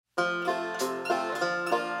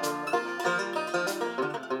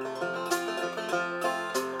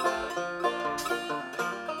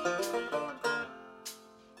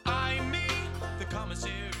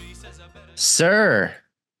Sir,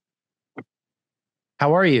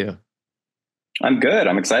 how are you? I'm good.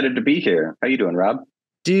 I'm excited to be here. How you doing, Rob?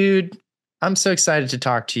 Dude, I'm so excited to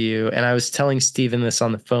talk to you. And I was telling Steven this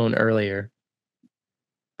on the phone earlier.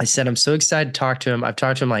 I said, I'm so excited to talk to him. I've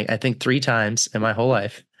talked to him like, I think 3 times in my whole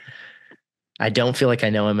life. I don't feel like I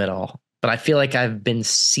know him at all, but I feel like I've been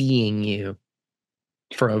seeing you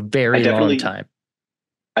for a I very long definitely time.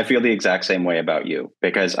 I feel the exact same way about you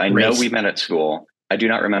because I know we Great. met at school. I do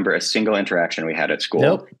not remember a single interaction we had at school,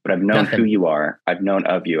 Nope. but I've known who Nothing. you are. I've known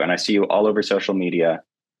of you, and I see you all over social media.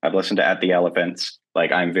 I've listened to At the Elephants. Like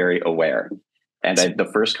I'm very aware. And the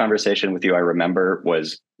first conversation with you I remember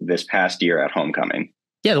was this past year at homecoming.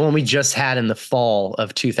 Yeah, the one we just had in the fall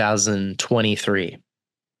of 2023.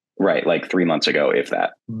 Right, like 3 months ago, if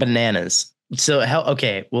that. Bananas. So how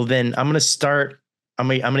okay, well then I'm gonna start. I'm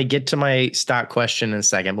gonna get to my stock question in a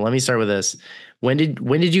second, but let me start with this. When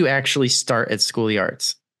did you actually start at School of the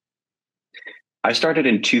Arts? I started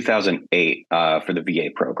in 2008 for the VA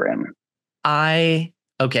program. I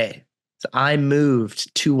okay. So I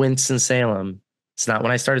moved to Winston-Salem. It's not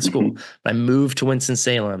when I started school, Mhm. but I moved to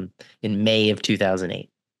Winston-Salem in May of 2008.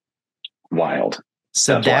 Wild.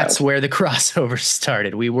 So That's that's wild. where the crossover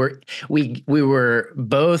started. We were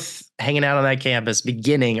both hanging out on that campus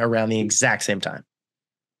beginning around the exact same time.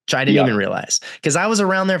 Which I didn't even Yep. realize because I was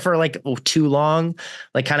around there for like too long,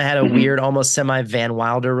 like kind of had a Hmm. weird, almost semi Van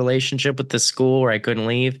Wilder relationship with the school where I couldn't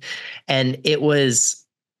leave. And it was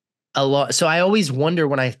a lot. So I always wonder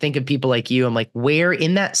when I think of people like you, I'm like, where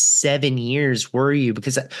in that 7 years were you?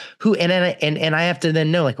 Because who, and I have to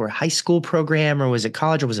then know, like, were high school program or was it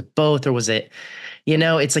college or was it both or was it,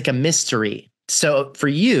 it's like a mystery. So for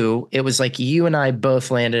you, it was like you and I both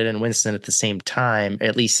landed in Winston at the same time,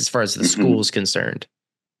 at least as far as the school Hmm. is concerned.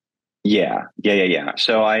 Yeah.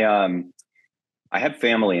 So I had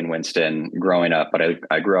family in Winston growing up, but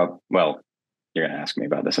I grew up. Well, you're gonna ask me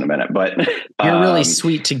about this in a minute, but You're really um,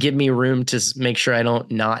 sweet to give me room to make sure I don't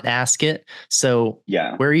not ask it. So,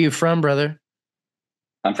 yeah, where are you from, brother?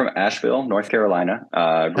 I'm from Asheville, North Carolina.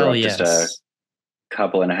 Grew Hell up just a yes.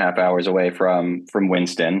 couple and a half hours away from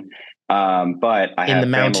Winston, but I In the have family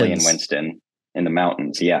in mountains. Winston in the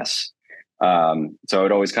mountains. Yes, so I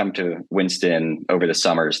would always come to Winston over the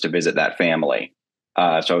summers to visit that family.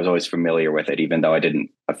 So I was always familiar with it, even though I didn't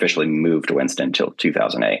officially move to Winston until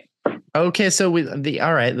 2008. Okay, so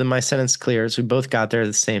all right, then my sentence clears. We both got there at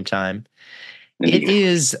the same time. It Indeed.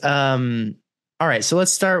 is all right, so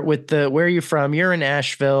let's start with the where are you from? You're in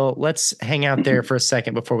Asheville. Let's hang out there Mhm. for a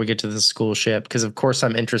second before we get to the school ship, because of course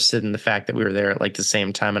I'm interested in the fact that we were there at like the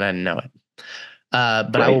same time and I didn't know it.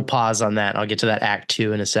 But I will Right. pause on that. I'll get to that act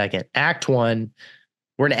two in a second. Act one,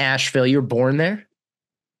 we're in Asheville. You were born there?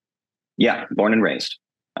 Yeah, born and raised.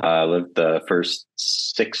 Lived the first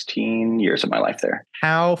 16 years of my life there.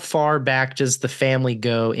 How far back does the family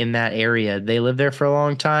go in that area? They live there for a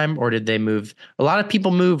long time, or did they move? A lot of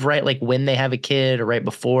people move right like when they have a kid or right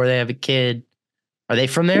before they have a kid. Are they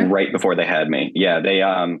from there? Right before they had me. Yeah,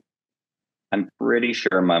 I'm pretty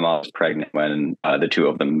sure my mom was pregnant when the two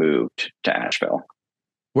of them moved to Asheville.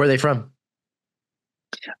 Where are they from?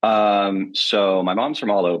 So my mom's from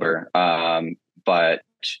all over, but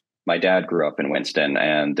my dad grew up in Winston,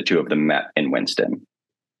 and the two of them met in Winston.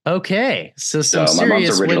 Okay, so some So my mom's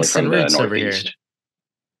serious originally Winston from the roots over here. Northeast.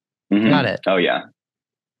 Got it. Oh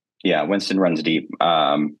yeah. Winston runs deep,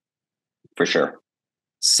 for sure.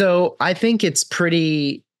 So I think it's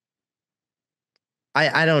pretty.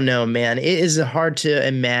 I don't know, man. It is hard to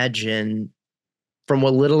imagine from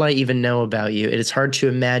what little I even know about you. It is hard to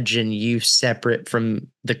imagine you separate from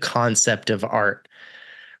the concept of art.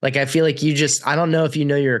 Like I feel like you just I don't know if you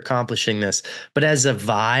know you're accomplishing this, but as a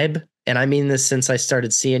vibe, and I mean this since I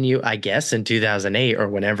started seeing you, I guess in 2008 or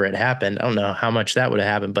whenever it happened. I don't know how much that would have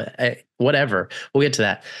happened, but whatever. We'll get to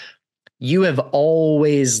that. You have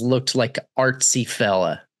always looked like an artsy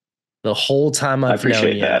fella the whole time I I've known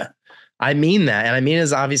appreciate you. that. I mean that, and I mean it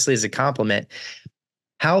as obviously as a compliment.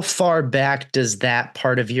 How far back does that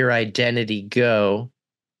part of your identity go,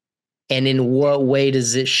 and in what way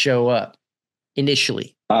does it show up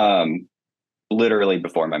initially? Um, Literally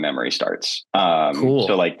before my memory starts. So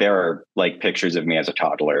Cool. like there are like pictures of me as a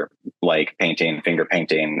toddler, like painting, finger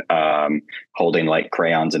painting, holding like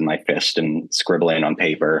crayons in my fist and scribbling on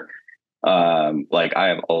paper. Like I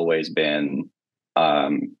have always been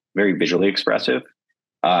very visually expressive.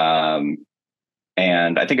 Um,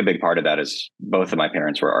 and I think a big part of that is both of my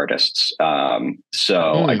parents were artists. So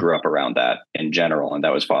I Hmm. grew up around that in general, and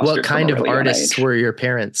that was What fostered from a kind of really young artists age. were your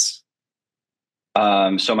parents?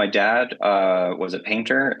 So my dad was a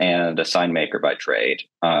painter and a sign maker by trade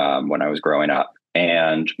when I was growing up,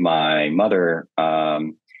 and my mother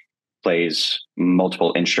plays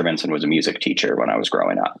multiple instruments and was a music teacher when I was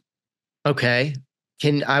growing up. Okay.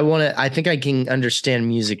 I think I can understand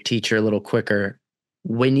music teacher a little quicker.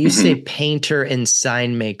 When you say Mhm. painter and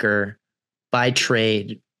sign maker by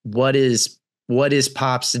trade, what is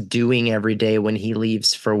Pops doing every day when he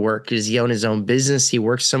leaves for work? Does he own his own business? He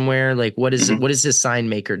works somewhere? Like Mhm. what is his sign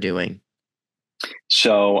maker doing?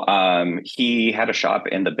 So he had a shop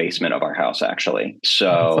in the basement of our house, actually.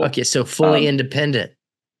 Oh, fuck So yeah. So fully um, independent.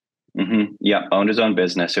 yeah, owned his own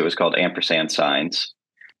business. It was called Ampersand Signs,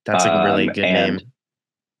 That's a really good and name.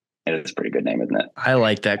 it's a pretty good name, isn't it? I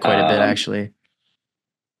like that quite a bit, Um, actually.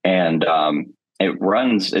 and it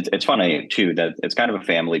runs. It's funny too that it's kind of a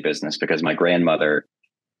family business because my grandmother,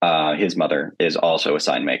 his mother, is also a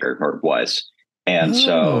sign maker or was, and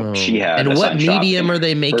so she Oh, had and a what sign shop in medium are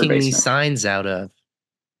they her making these basement. signs out of?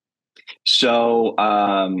 So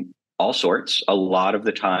all sorts. A lot of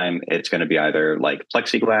the time, it's going to be either like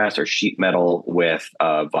plexiglass or sheet metal with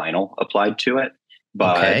vinyl applied to it.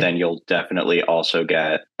 But Okay. then you'll definitely also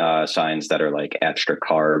get signs that are like etched or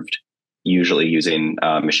carved, usually using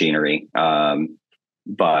machinery.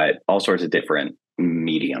 But all sorts of different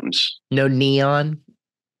mediums. No neon?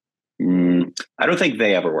 I don't think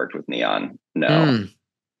they ever worked with neon. No. Mm,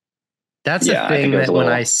 that's a Yeah, I think thing it was that a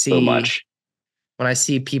little much. when I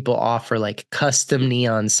see people offer like custom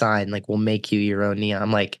neon sign, like we'll make you your own neon.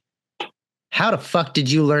 I'm like, how the fuck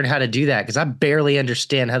did you learn how to do that? Because I barely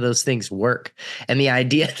understand how those things work. And the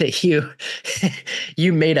idea that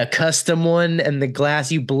you made a custom one and the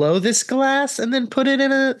glass, you blow this glass and then put it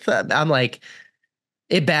in I'm like,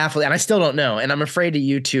 it baffles, and I still don't know. And I'm afraid to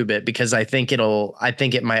YouTube it because I think it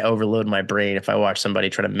might overload my brain if I watch somebody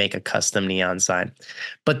try to make a custom neon sign.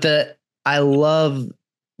 But I love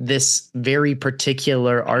this very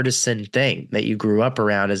particular artisan thing that you grew up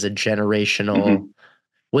around as a generational. Mhm.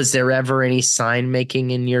 Was there ever any sign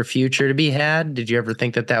making in your future to be had? Did you ever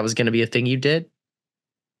think that that was going to be a thing you did?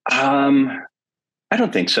 Um, I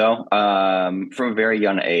don't think so. From a very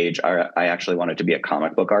young age, I actually wanted to be a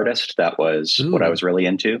comic book artist. That was what I Ooh. was really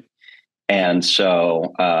into. And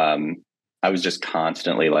so I was just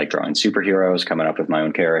constantly like drawing superheroes, coming up with my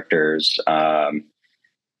own characters.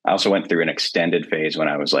 I also went through an extended phase when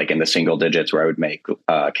I was like in the single digits where I would make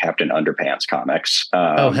Captain Underpants comics.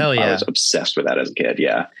 Oh, hell I was yeah. obsessed with that as a kid.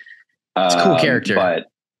 Yeah. It's a cool character. But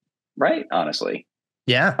right, honestly.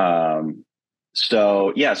 Yeah. Um,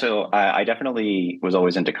 so yeah, so I definitely was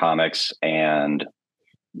always into comics, and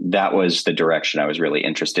that was the direction I was really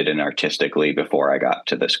interested in artistically before I got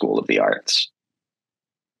to the School of the Arts.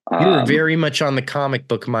 You were Um, very much on the comic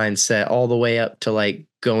book mindset all the way up to like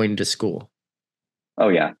going to school. oh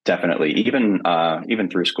yeah, definitely. Even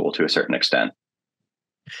through school to a certain extent.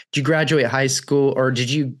 Did you graduate high school or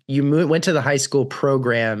went to the high school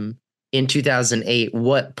program in 2008?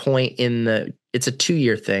 What point in it's a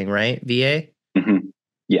 2-year thing, right? VA? Mhm.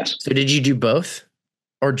 Yes. So did you do both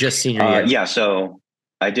or just senior year? Yeah. So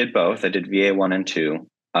I did both. I did VA one and two,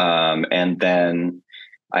 and then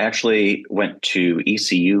I actually went to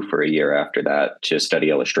ECU for a year after that to study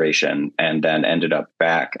illustration, and then ended up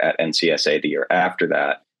back at NCSA the year after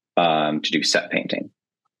that to do set painting.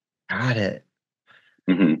 Got it.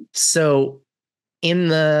 Hmm. So in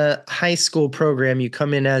the high school program, you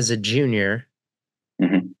come in as a junior,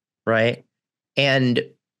 Hmm. right? And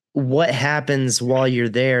what happens while you're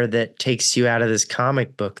there that takes you out of this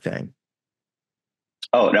comic book thing?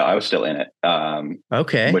 Oh no, I was still in it,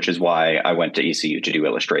 Okay. which is why I went to ECU to do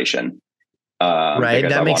illustration Right.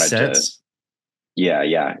 because That I makes wanted to. sense. Yeah,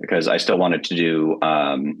 yeah, because I still wanted to do.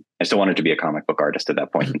 I still wanted to be a comic book artist at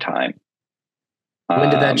that point in time. When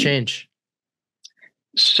did that Um, change?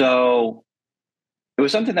 so it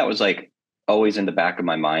was something that was like always in the back of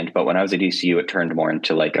my mind, but when I was at ECU, it turned more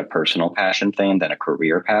into like a personal passion thing than a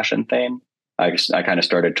career passion thing. I kind of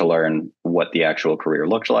started to learn what the actual career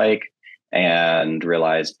looked like and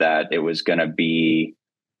realized that it was going to be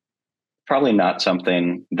probably not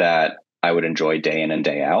something that I would enjoy day in and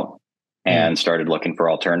day out, Mm. and started looking for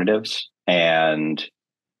alternatives. And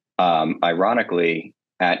ironically,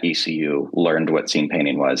 at ECU, learned what scene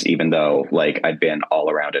painting was, even though like I'd been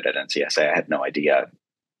all around it at NCSA. I had no idea,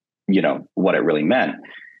 what it really meant.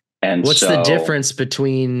 And What's the so, difference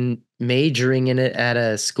between majoring in it at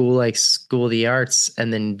a school like School of the Arts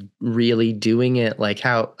and then really doing it? Like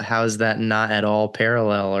how is that not at all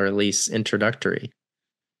parallel or at least introductory?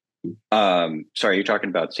 sorry, you're talking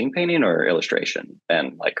about scene painting or illustration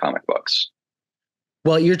and like comic books?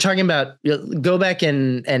 Well, you're talking about go back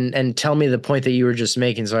and tell me the point that you were just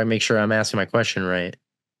making so I make sure I'm asking my question right.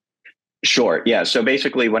 Sure. Yeah. So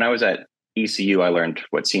basically, when I was at ECU, I learned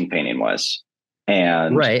what scene painting was.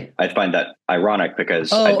 And Right. I find that ironic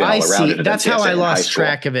because I'd Oh, been I all around see. it at That's how I NCSA in high lost school.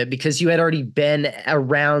 track of it, because you had already been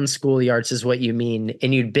around school of the arts, is what you mean,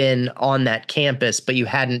 and you'd been on that campus, but you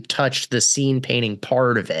hadn't touched the scene painting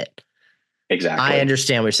part of it. I Exactly.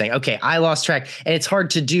 understand what you're saying. Okay, I lost track. And it's hard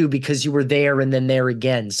to do because you were there and then there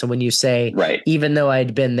again. So when you say, Right. even though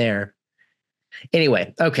I'd been there.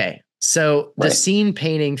 Anyway, okay. So the Right. scene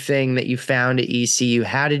painting thing that you found at ECU,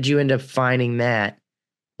 how did you end up finding that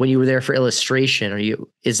when you were there for illustration?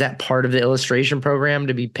 Is that part of the illustration program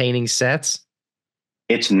to be painting sets?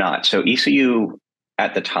 It's not. So ECU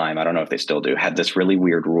at the time, I don't know if they still do, had this really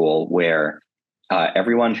weird rule where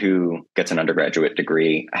everyone who gets an undergraduate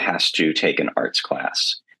degree has to take an arts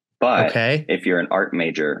class. But Okay. if you're an art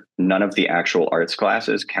major, none of the actual arts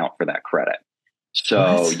classes count for that credit.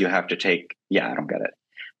 So What? you have to take, yeah, I don't get it.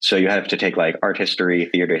 So you have to take like art history,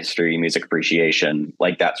 theater history, music appreciation,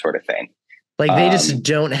 like that sort of thing. Like they just Um,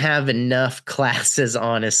 don't have enough classes,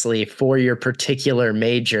 honestly, for your particular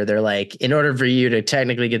major. They're like, in order for you to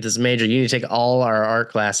technically get this major, you need to take all our art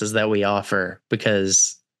classes that we offer,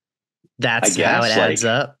 because I that's how it guess adds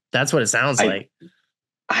like up. That's what it sounds I like.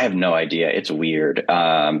 I have no idea. It's weird.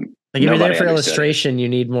 Like if you're there Nobody for understood it. illustration, you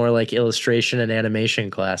need more like illustration and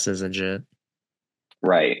animation classes and shit.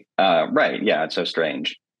 Right. Right. Yeah. It's so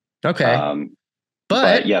strange. Okay. Um, but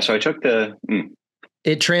But yeah, so I took the,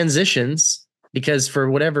 it transitions because for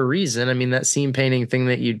whatever reason, I mean, that scene painting thing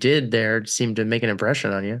that you did there seemed to make an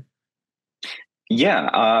impression on you. yeah,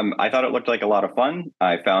 I thought it looked like a lot of fun.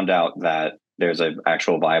 I found out that there's an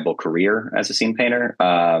actual viable career as a scene painter.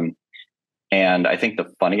 And I think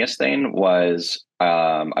the funniest thing was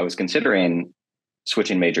I was considering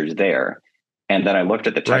switching majors there. And then I looked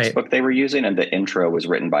at the Right. textbook they were using, and the intro was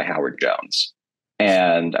written by Howard Jones.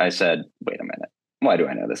 And I said, wait a minute. Why do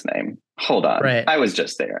I know this name? Hold on. Right. I was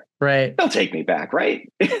just there. Right. They'll take me back, right?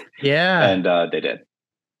 Yeah. And they did.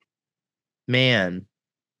 Man.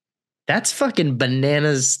 That's fucking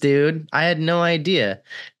bananas, dude. I had no idea.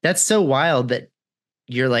 That's so wild that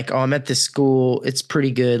you're like, oh, I'm at this school. It's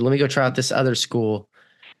pretty good. Let me go try out this other school.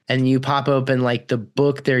 And you pop open like the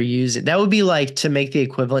book they're using. That would be like to make the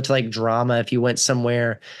equivalent to like drama if you went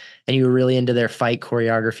somewhere and you were really into their fight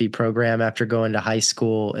choreography program after going to high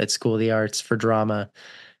school at School of the Arts for drama.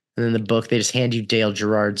 And then the book, they just hand you Dale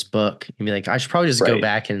Gerard's book. You'd be like, I should probably just go Right.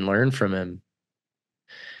 back and learn from him.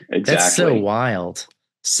 That's so Exactly. wild.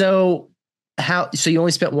 So so you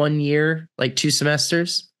only spent 1 year, like 2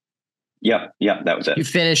 semesters? Yep. Yep. That was it. You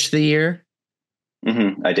finished the year?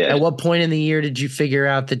 I did. At what point in the year did you figure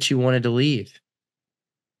out that you wanted to leave?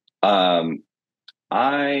 Um,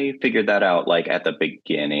 I figured that out like at the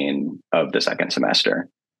beginning of the second semester.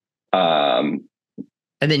 Um,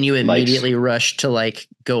 And then you like, immediately rushed to like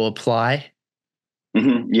go apply?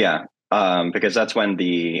 yeah, because that's when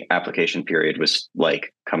the application period was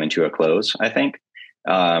like coming to a close, I think.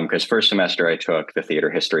 Because first semester I took the theater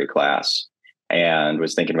history class and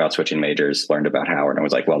was thinking about switching majors, learned about Howard, and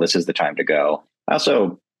was like, well, this is the time to go. I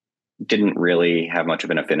also didn't really have much of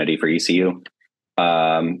an affinity for ECU.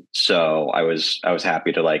 So I was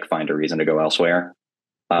happy to like find a reason to go elsewhere.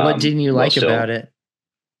 What didn't you While like about still, it?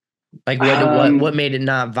 Like what um, made it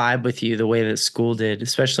not vibe with you the way that school did,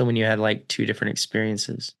 especially when you had like two different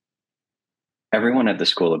experiences? everyone at the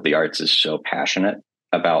School of the Arts is so passionate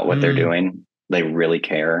about what they're Mm, doing. They really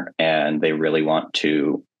care and they really want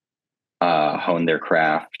to hone their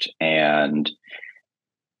craft. And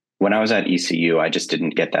when I was at ECU, I just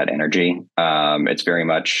didn't get that energy. It's very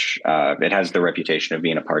much, it has the reputation of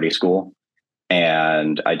being a party school.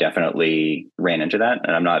 And I definitely ran into that.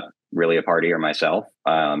 And I'm not really a partier myself.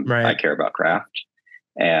 I right. care about craft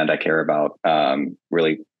and I care about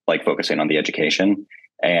really like focusing on the education.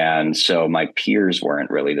 And so my peers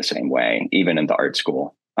weren't really the same way, even in the art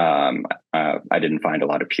school. I didn't find a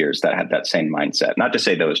lot of peers that had that same mindset. Not to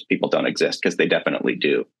say those people don't exist, because they definitely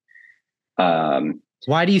do. Um,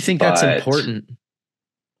 Why do you think that's but important?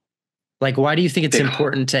 Like, why do you think it's because,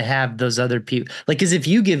 important to have those other people? Like, because if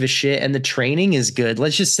you give a shit and the training is good,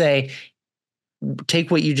 let's just say,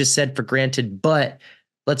 take what you just said for granted, but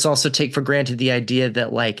let's also take for granted the idea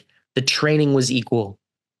that like the training was equal.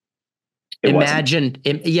 it wasn't.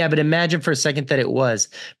 Yeah, but imagine for a second that it was,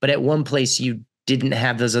 but at one place you didn't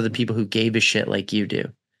have those other people who gave a shit like you do.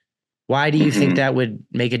 Why do you think Mm-hmm. that would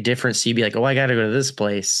make a difference? So you'd be like, oh, I got to go to this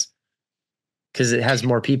place because it has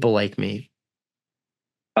more people like me.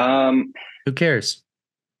 Um, Who cares?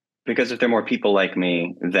 because if there are more people like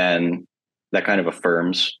me, then that kind of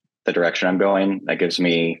affirms the direction I'm going. That gives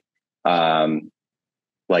me, um,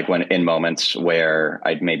 like when in moments where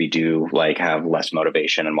I'd maybe do like have less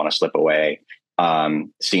motivation and want to slip away,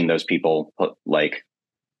 seeing those people like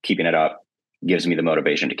keeping it up gives me the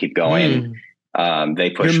motivation to keep going. Mm. They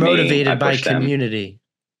You're push me, I motivated by push them. community.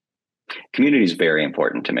 Community is very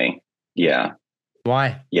important to me. Yeah.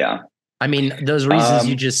 Why? Yeah. I mean, those reasons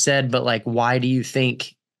you Um, just said, but like, why do you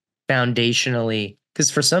think foundationally?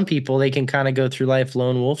 Because for some people, they can kind of go through life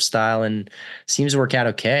lone wolf style and seems to work out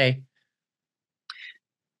okay.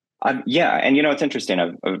 yeah. And, it's interesting.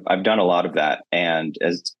 I've done a lot of that and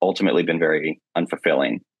it's ultimately been very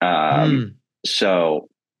unfulfilling. Hmm. So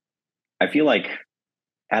I feel like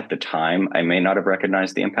at the time, I may not have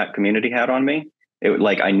recognized the impact community had on me.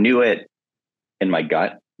 Like I knew it in my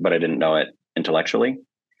gut, but I didn't know it intellectually.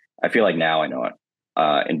 I feel like now I know it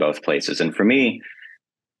in both places. And for me,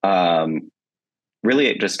 um, really,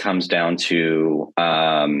 it just comes down to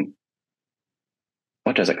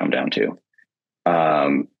what does it come down to?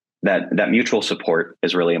 Um, that mutual support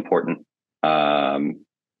is really important.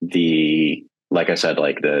 The like I said,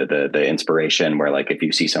 like the inspiration where like if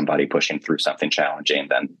you see somebody pushing through something challenging,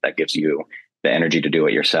 then that gives you the energy to do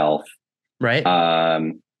it yourself. Right.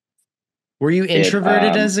 Um, Were you it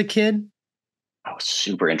introverted as a kid? I was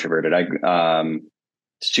super introverted.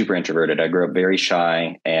 Super introverted. I grew up very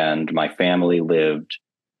shy, and my family lived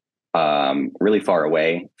really far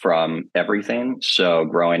away from everything. So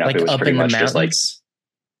growing up, it Like was up pretty in the much just like, mountains?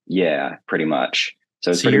 yeah, pretty much.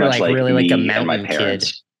 So it's So pretty you're much like like really like a me and my mountain kid.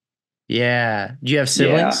 parents. Yeah. Do you have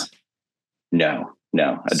Yeah. siblings? No,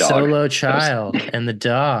 no, a dog. Solo That was, child and the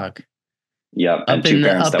dog. yep. And Up two in the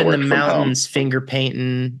parents up that in the worked from home. mountains, finger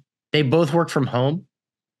painting. They both work from home.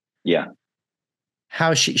 Yeah,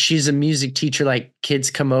 How she's a music teacher, like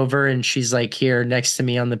kids come over and she's like here next to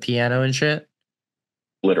me on the piano and shit.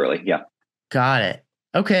 literally. Yeah. Got it.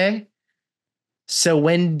 Okay. So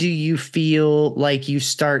when do you feel like you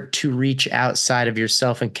start to reach outside of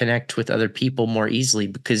yourself and connect with other people more easily?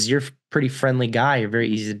 Because you're a pretty friendly guy. You're very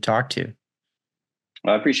easy to talk to.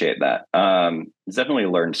 Well, I appreciate that. It's definitely a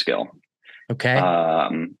learned skill. Okay.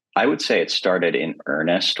 I would say it started in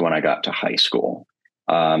earnest when I got to high school,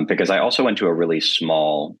 because I also went to a really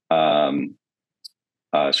small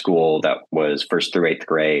school that was first through eighth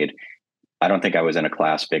grade. I don't think I was in a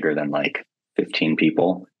class bigger than like 15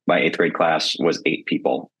 people. My eighth grade class was 8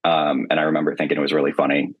 people. And I remember thinking it was really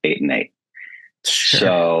funny, 8 and 8. Sure.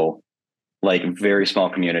 So, like, very small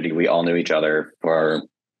community. We all knew each other for,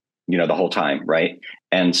 the whole time. Right.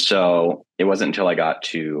 And so it wasn't until I got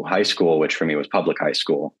to high school, which for me was public high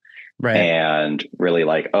school, Right. and really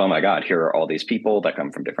like, oh my God, here are all these people that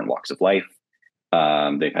come from different walks of life.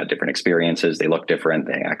 They've had different experiences. They look different.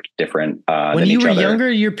 They act different When than you each were other. younger,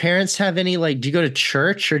 did your parents have any like, do you go to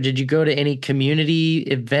church or did you go to any community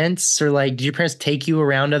events or like, did your parents take you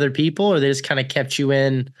around other people or they just kind of kept you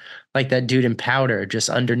in like that dude in powder, just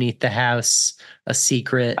underneath the house, a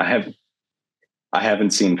secret? I have I haven't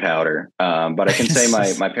seen Powder, but I can say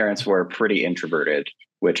my parents were pretty introverted,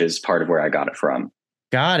 which is part of where I got it from.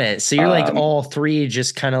 Got it. So you're like Um, all three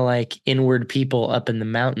just kind of like inward people up in the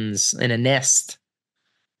mountains in a nest.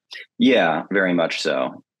 yeah, very much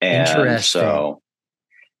so. And Interesting. so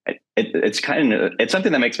it's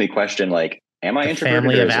something that makes me question, like, am I The introverted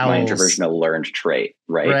family or of is it my owls. introversion a learned trait?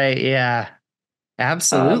 Right. Right. Yeah. Because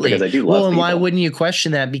Absolutely. I do Well, love and why people. wouldn't you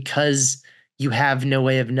question that? Because you have no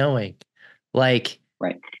way of knowing. Like,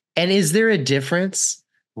 Right. and is there a difference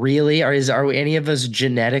really? Or are any of us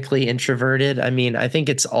genetically introverted? I mean, I think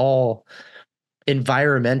it's all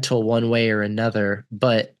environmental one way or another,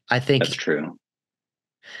 but That's true.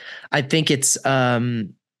 I think it's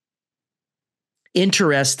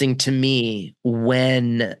interesting to me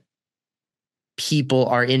when people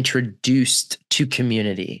are introduced to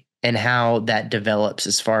community and how that develops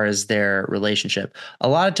as far as their relationship. A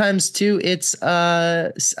lot of times too, it's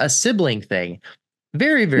a sibling thing.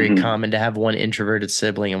 Very, very Hmm. common to have one introverted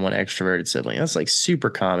sibling and one extroverted sibling. That's like super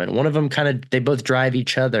common. One of them they both drive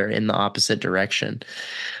each other in the opposite direction.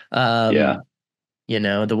 Yeah.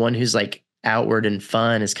 Um, the one who's like outward and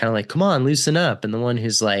fun is kind of like, come on, loosen up. And the one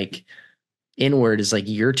who's like inward is like,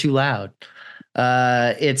 you're too loud.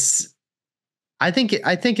 It's I think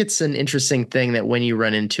it's an interesting thing that when you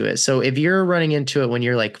run into it. So if you're running into it when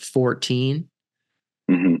you're like 14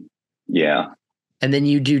 Hmm. Yeah. and then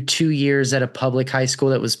you do 2 years at a public high school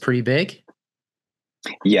that was pretty big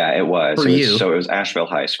Yeah, it was. for It was you. so it was Asheville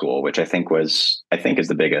High School, which I think is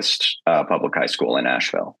the biggest public high school in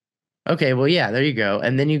Asheville. Okay, well, yeah, there you go.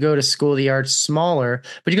 And then you go to school of the arts smaller,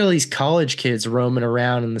 but you got all these college kids roaming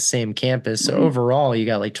around in the same campus. So Hmm. overall, you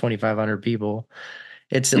got like 2,500 people.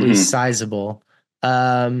 It's at least Hmm. sizable.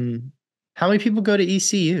 Um, how many people go to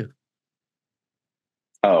ECU?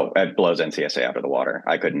 Oh, it blows NCSA out of the water.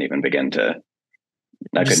 I Just couldn't like even begin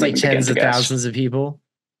tens to of guess. thousands of people.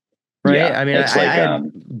 right? Yeah, I mean, it's I like had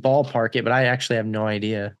ballpark it, but I actually have no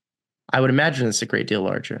idea. I would imagine it's a great deal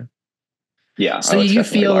larger. yeah, So oh, it's you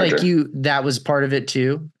definitely feel like larger. that was part of it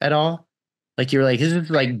too at all? Like you were like, this is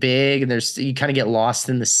like big and there's you kind of get lost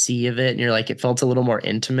in the sea of it and you're like, it felt a little more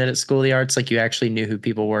intimate at School of the Arts, like you actually knew who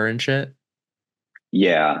people were and shit.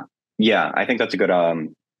 Yeah, yeah, I think that's a good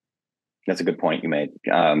point you made.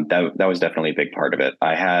 That was definitely a big part of it.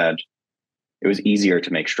 It was easier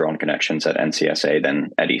to make strong connections at NCSA than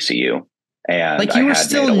at ECU, and Like I you were had made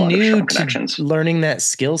still a lot of new strong to connections. learning that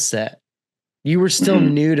skill set. You were still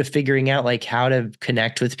Hmm. new to figuring out like how to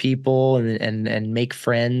connect with people and make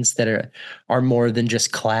friends that are more than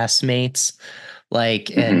just classmates,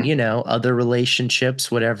 like, and Hmm. other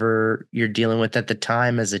relationships, whatever you're dealing with at the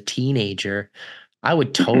time as a teenager. I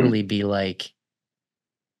would Hmm. totally be like,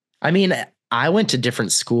 I mean, I went to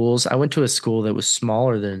different schools. I went to a school that was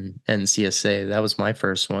smaller than NCSA. That was my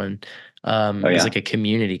first one. Oh It was yeah. like a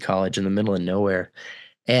community college in the middle of nowhere.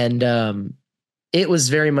 And it was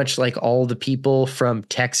very much like all the people from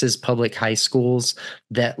Texas public high schools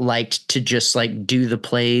that liked to just like do the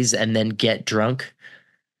plays and then get drunk.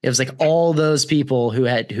 It was like all those people who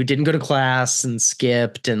didn't go to class and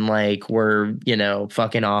skipped and like were,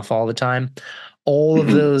 fucking off all the time. All of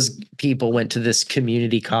Hmm. those people went to this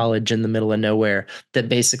community college in the middle of nowhere that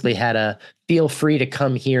basically had a feel free to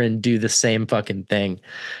come here and do the same fucking thing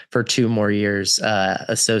for 2 more years,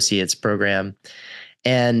 associates program.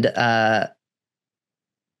 And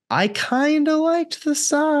I kind of liked the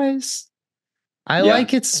size. I Yeah.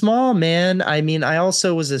 like it small, man. I mean, I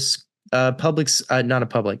also was not a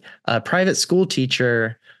public, private school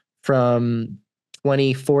teacher from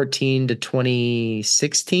 2014 to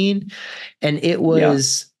 2016, and it Yeah.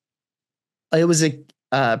 was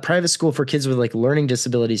a private school for kids with like learning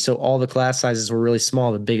disabilities. So all the class sizes were really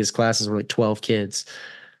small. The biggest classes were like 12 kids.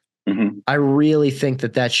 Hmm. I really think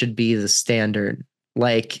that should be the standard.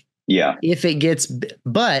 Like Yeah. if it gets,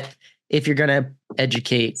 but if you're going to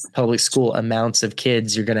educate public school amounts of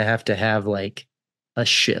kids, you're going to have like a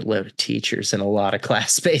shitload of teachers and a lot of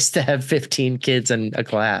class space to have 15 kids in a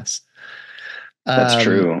class. That's Um,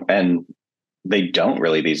 true. And they don't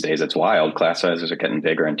really these days. It's wild. Class sizes are getting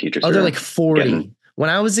bigger and teachers oh, they're like are 40. getting, When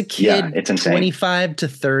I was a yeah, kid, it's insane. 25 to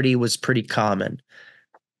 30 was pretty common.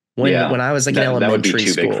 Yeah. When I was like in That would be elementary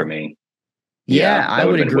too big for school. me. Yeah, Yeah. I That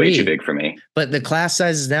would would have been way too agree. big for me. But the class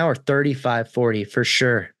sizes now are 35, 40 for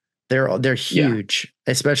sure. They're Yeah. huge,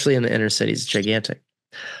 especially in the inner cities, gigantic.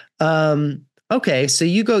 Okay, so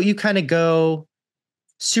you kind of go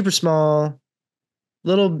super small,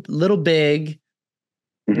 little big,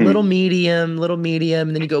 Hmm. little medium,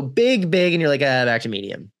 and then you go big, big, and you're like, back to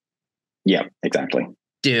medium. Yeah, exactly.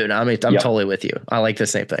 Dude, I'm Yep. totally with you. I like the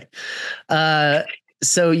same thing. Uh,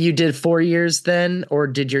 so you did 4 years then, or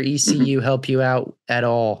did your Hmm. ECU help you out at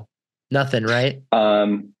all? Nothing, right?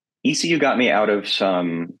 ECU got me out of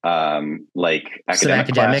some like Some academic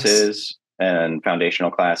academics. classes and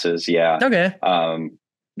foundational classes. Yeah. Okay. Um,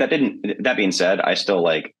 that being said, I still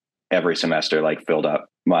like every semester like filled up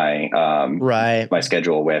Right. my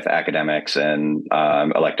schedule with academics and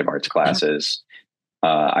elective arts classes.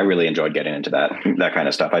 I really enjoyed getting into that kind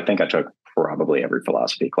of stuff. I think I took probably every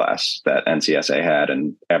philosophy class that NCSA had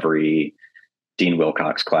and every Dean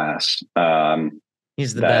Wilcox class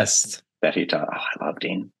He's the that best. that he taught. Oh, I love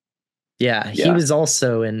Dean. Yeah, he Yeah, was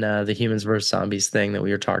also in the Humans vs Zombies thing that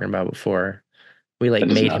we were talking about before. We like that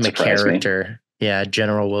does made not him a surprise me. character. Yeah,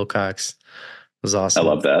 General Wilcox was I awesome.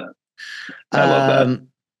 love that. I love that. Um,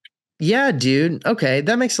 yeah, dude. Okay,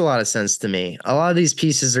 that makes a lot of sense to me. A lot of these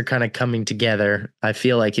pieces are kind of coming together. I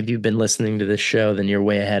feel like if you've been listening to this show, then you're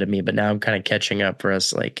way ahead of me. But now I'm kind of catching up for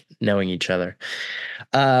us, like knowing each other.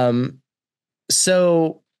 Um,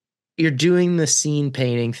 so you're doing the scene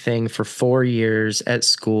painting thing for 4 years at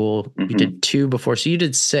school. You did Hmm. two before, so you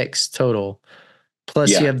did six total. Plus,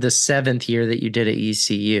 you Yeah. have the 7th year that you did at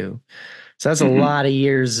ECU. So that's a Hmm. lot of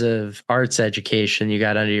years of arts education you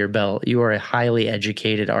got under your belt. You are a highly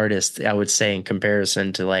educated artist, I would say, in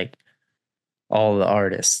comparison to like all the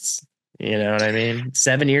artists. You know what I mean?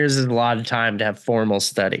 7 years is a lot of time to have formal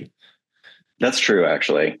study. That's true.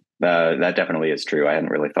 Actually, that definitely is true. I hadn't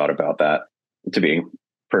really thought about that. To be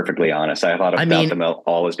perfectly honest, I thought I about mean, them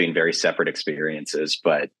all as being very separate experiences,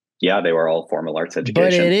 but yeah, they were all formal arts but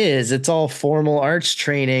education. it's all formal arts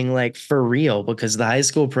training, like for real, because the high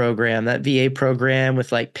school program, that VA program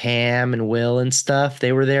with like Pam and Will and stuff,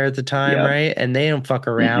 they were there at the time, Yep. right? And they don't fuck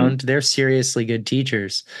Hmm. around. They're seriously good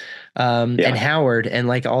teachers. And Yeah. Howard and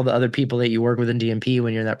like all the other people that you work with in DMP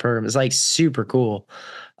when you're in that program is like super cool.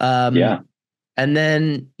 Yeah. Um, and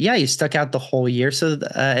then, yeah, you stuck out the whole year. So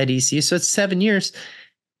at ECU, so it's 7 years.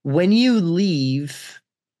 When you leave,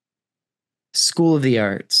 School of the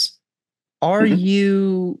Arts. Are Mhm.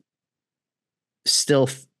 you still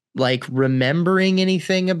like remembering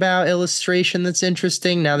anything about illustration that's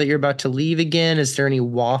interesting now that you're about to leave again? Is there any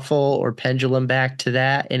waffle or pendulum back to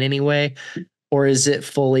that in any way? Or is it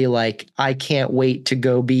fully like, I can't wait to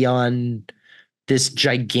go beyond this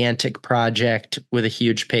gigantic project with a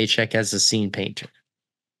huge paycheck as a scene painter?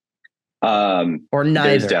 Or There's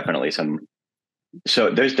neither? definitely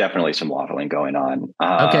there's definitely some waffling going on.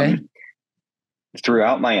 Okay.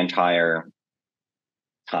 Throughout my entire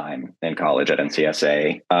time in college at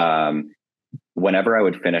NCSA, whenever I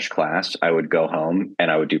would finish class, I would go home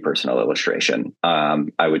and I would do personal illustration.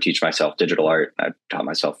 I would teach myself digital art. I taught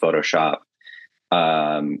myself Photoshop.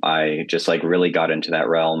 I just like really got into that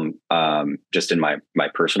realm. Just in my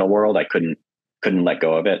personal world, I couldn't let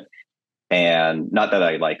go of it. And not that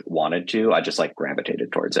I like wanted to, I just like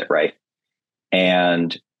gravitated towards it. Right.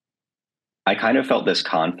 And I kind of felt this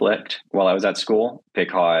conflict while I was at school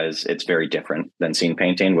because it's very different than scene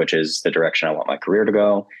painting, which is the direction I want my career to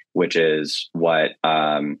go, which is what,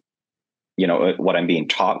 what I'm being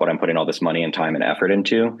taught, what I'm putting all this money and time and effort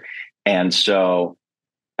into. And so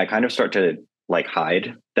I kind of start to like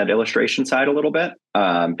hide that illustration side a little bit,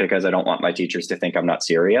 because I don't want my teachers to think I'm not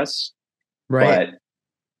serious. Right. But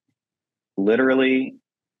literally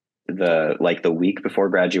the week before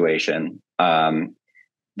graduation,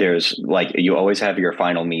 there's like, you always have your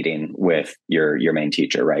final meeting with your main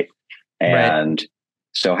teacher, right? Right. And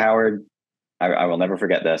so Howard, I will never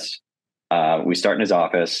forget this. We start in his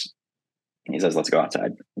office. He says, "Let's go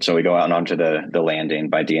outside." So we go out and onto the landing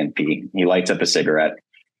by DNP. He lights up a cigarette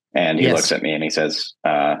and he looks Yes. at me and he says,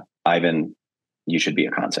 "Ivan, you should be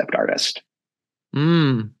a concept artist."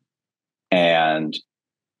 Mm. And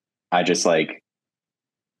I just like,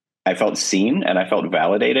 I felt seen and I felt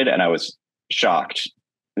validated, and I was shocked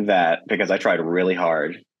that, because I tried really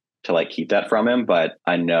hard to like keep that from him, but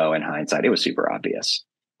I know in hindsight it was super obvious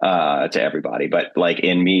to everybody. But like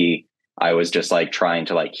in me, I was just like trying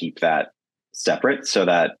to like keep that separate so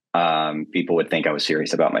that people would think I was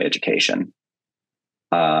serious about my education.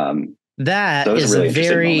 So it That was a is a really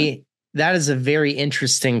interesting moment. very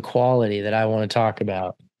interesting quality that I want to talk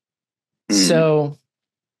about. Mm. So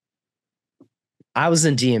I was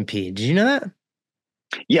in DMP. Did you know that?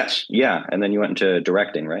 Yes, yeah, and then you went into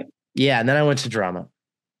directing, right? Yeah, and then I went to drama.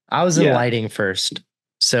 I was in Yeah. lighting first.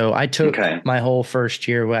 So I took Okay. my whole first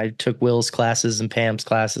year where I took Will's classes and Pam's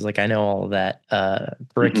classes. Like I know all of that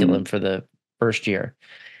curriculum Hmm. for the first year.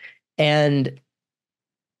 And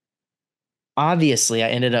obviously I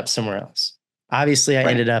ended up somewhere else. Obviously I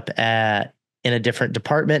Right. ended up in a different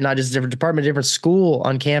department, not just a different department, a different school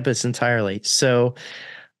on campus entirely. So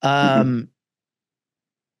Hmm. um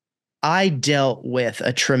I dealt with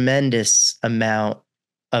a tremendous amount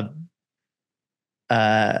of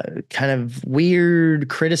kind of weird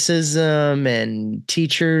criticism and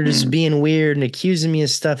teachers Mm. being weird and accusing me of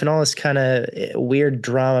stuff and all this kind of weird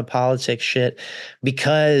drama politics shit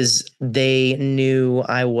because they knew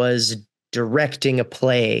I was directing a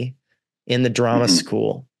play in the drama Hmm.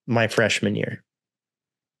 school my freshman year.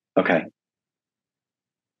 Okay.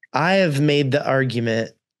 I have made the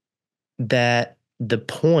argument that the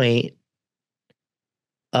point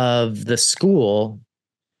of the school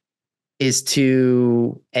is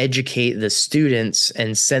to educate the students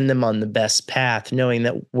and send them on the best path, knowing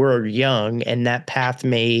that we're young and that path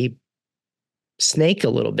may snake a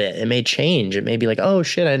little bit. It may change. It may be like, oh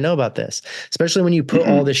shit, I know about this. Especially when you put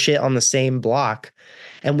all Hmm. the shit on the same block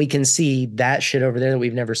and we can see that shit over there that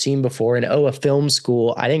we've never seen before. And oh, a film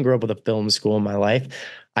school. I didn't grow up with a film school in my life.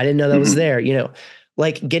 I didn't know that was Hmm. there.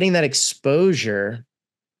 Like getting that exposure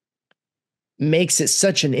makes it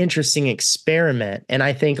such an interesting experiment. And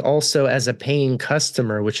I think also as a paying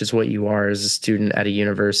customer, which is what you are as a student at a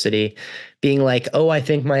university, being like, oh, I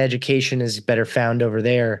think my education is better found over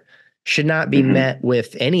there, should not be Hmm. met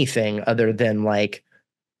with anything other than like,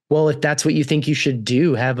 well, if that's what you think you should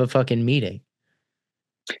do, have a fucking meeting.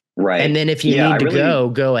 And Right. then if you Yeah, I need to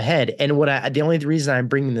really. go ahead. And the only reason I'm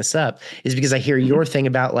bringing this up is because I hear your Mhm. thing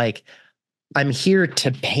about like, I'm here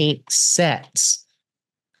to paint sets.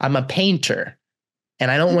 I'm a painter.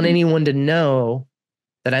 And I don't want Mhm. anyone to know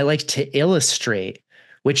that I like to illustrate,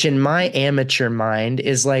 which in my amateur mind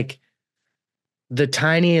is like the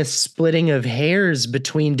tiniest splitting of hairs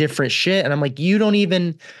between different shit. And I'm like, you don't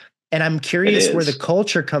even, and I'm It curious where the is.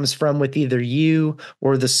 culture comes from with either you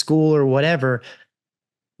or the school or whatever.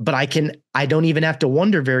 But I don't even have to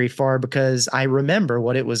wonder very far because I remember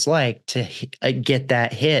what it was like to get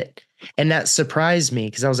that hit. And that surprised me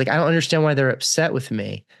because I was like, I don't understand why they're upset with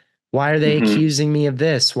me. Why are they Hmm. accusing me of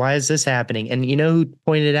this? Why is this happening? And you know who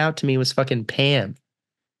pointed it out to me was fucking Pam.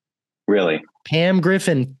 Really? Pam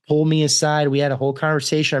Griffin pulled me aside. We had a whole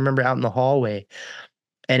conversation. I remember out in the hallway,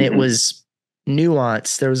 and it Hmm. was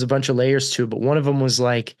nuanced. There was a bunch of layers to it, but one of them was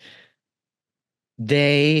like,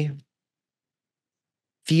 they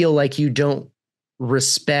feel like you don't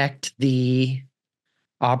respect the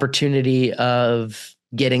opportunity of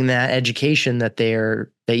getting that education that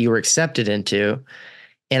you were accepted into.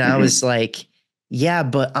 And I Hmm. was like, yeah,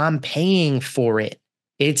 but I'm paying for it.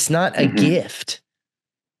 It's not a Hmm. gift.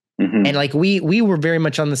 And Hmm. like we were very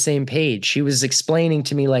much on the same page. She was explaining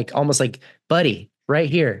to me like almost like, buddy, right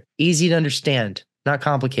here, easy to understand, not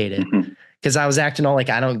complicated. Hmm. Because I was acting all like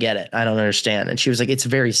I don't get it, I don't understand. And she was like, it's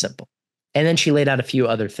very simple. And then she laid out a few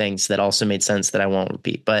other things that also made sense that I won't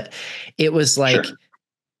repeat. But it was like, Sure.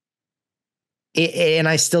 and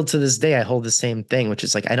I still to this day I hold the same thing, which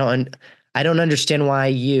is like I don't understand why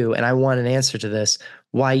you, and I want an answer to this,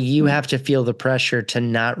 why you have to feel the pressure to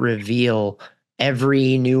not reveal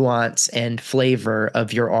every nuance and flavor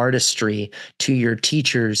of your artistry to your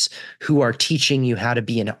teachers who are teaching you how to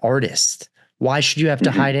be an artist. Why should you have to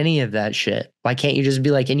Hmm. hide any of that shit? Why can't you just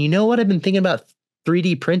be like, and you know what? I've been thinking about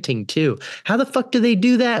 3D printing too. How the fuck do they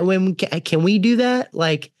do that? When can we do that?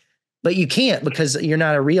 Like, but you can't because you're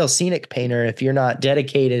not a real scenic painter if you're not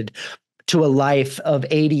dedicated to a life of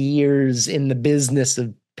 80 years in the business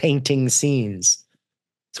of painting scenes.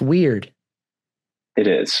 It's weird. It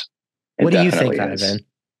is. It What do you definitely think, is. Ivan?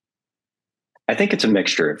 I think it's a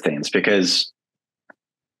mixture of things because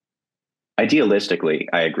idealistically,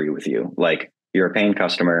 I agree with you. Like, you're a paying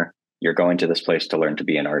customer, you're going to this place to learn to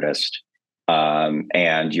be an artist,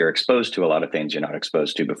 and you're exposed to a lot of things you're not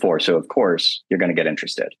exposed to before. So, of course, you're going to get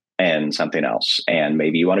interested in something else, and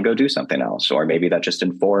maybe you want to go do something else, or maybe that just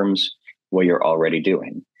informs what you're already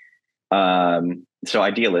doing. So,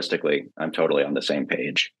 idealistically, I'm totally on the same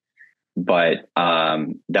page. But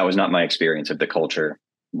that was not my experience of the culture.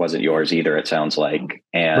 Wasn't yours either, it sounds like.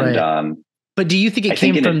 And Right. But do you think it I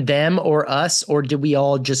think came in from it, them or us, or did we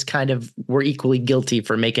all just kind of were equally guilty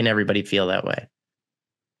for making everybody feel that way?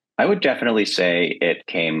 I would definitely say it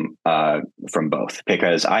came from both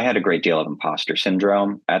because I had a great deal of imposter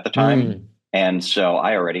syndrome at the time. Mm, And so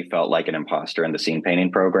I already felt like an imposter in the scene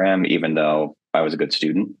painting program, even though I was a good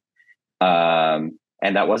student.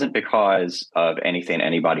 And that wasn't because of anything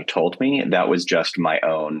anybody told me. That was just my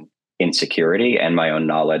own insecurity and my own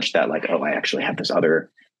knowledge that, like, oh, I actually have this other,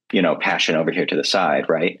 passion over here to the side.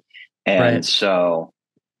 Right. And right. so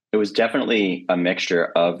it was definitely a mixture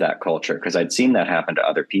of that culture because I'd seen that happen to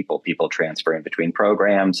other people transferring between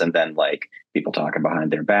programs and then like people talking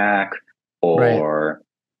behind their back Right. or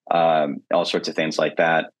all sorts of things like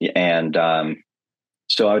that. And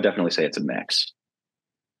so I would definitely say it's a mix.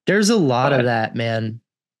 There's a lot of But that, man.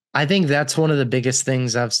 I think that's one of the biggest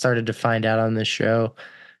things I've started to find out on this show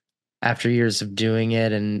after years of doing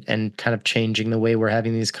it and kind of changing the way we're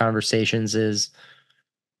having these conversations is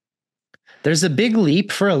there's a big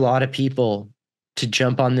leap for a lot of people to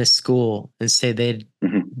jump on this school and say they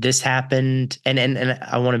mhm, this happened and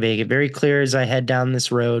I want to make it very clear as I head down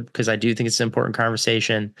this road because I do think it's an important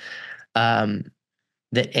conversation um,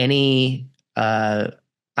 that any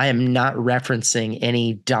I am not referencing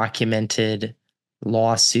any documented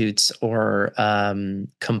lawsuits or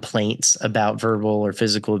complaints about verbal or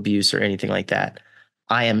physical abuse or anything like that.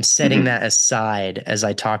 I am setting mhm, that aside as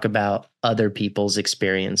I talk about other people's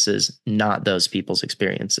experiences, not those people's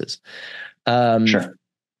experiences. Um, sure.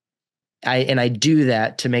 I do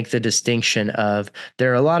that to make the distinction of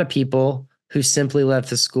there are a lot of people who simply left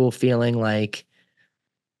the school feeling like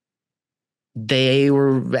they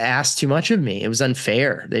were asked too much of me. It was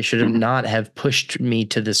unfair. They should have Mhm, not have pushed me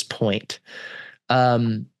to this point.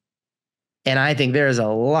 Um, and I think there's a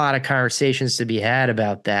lot of conversations to be had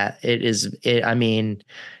about that. I mean,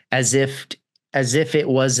 as if, as if it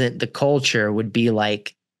wasn't the culture would be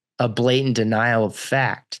like a blatant denial of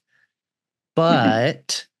fact. mhm,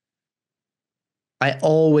 But I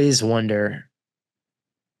always wonder,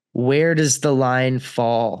 where does the line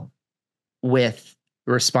fall with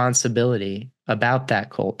responsibility about that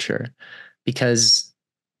culture? Because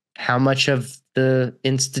how much of the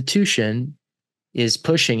institution is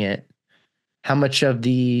pushing it? How much of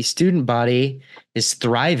the student body is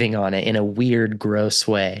thriving on it in a weird, gross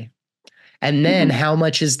way? And then mhm, how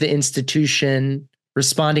much is the institution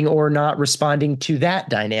responding or not responding to that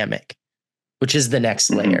dynamic, which is the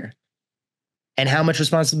next mhm. layer? And how much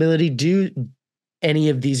responsibility do any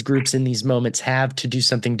of these groups in these moments have to do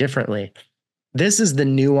something differently? This is the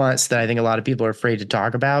nuance that I think a lot of people are afraid to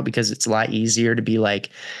talk about because it's a lot easier to be like,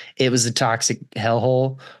 it was a toxic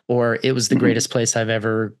hellhole or it was the Mhm. greatest place I've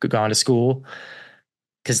ever gone to school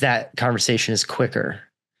because that conversation is quicker.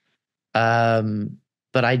 Um,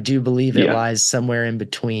 but I do believe it Yeah. lies somewhere in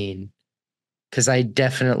between. Because I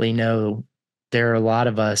definitely know there are a lot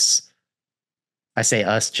of us, I say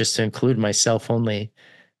us just to include myself only,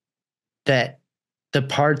 that the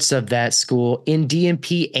parts of that school in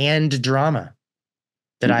DMP and drama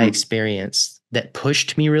that I Hmm. experienced that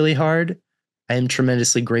pushed me really hard, I am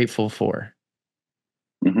tremendously grateful for.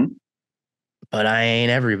 Hmm. But I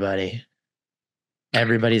ain't everybody.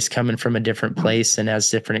 Everybody's coming from a different place and has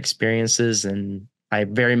different experiences. And I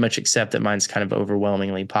very much accept that mine's kind of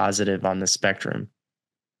overwhelmingly positive on the spectrum.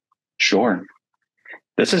 Sure.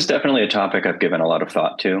 This is definitely a topic I've given a lot of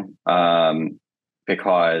thought to,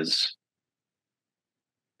 because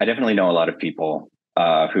I definitely know a lot of people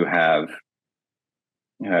who have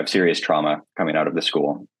serious trauma coming out of the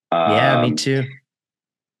school. Yeah, me too.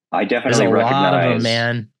 I There's a definitely lot of them, recognize.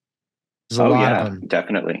 man. There's a Oh lot of yeah, them.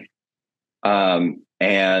 definitely.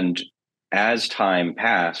 And as time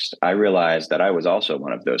passed, I realized that I was also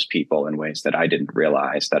one of those people in ways that I didn't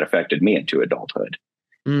realize that affected me into adulthood.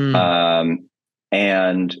 Mm. Um,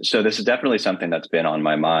 and so this is definitely something that's been on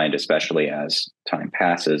my mind, especially as time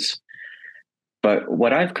passes. But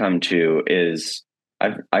what I've come to is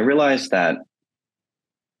I realized that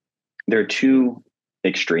there are two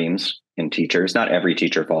extremes in teachers. Not every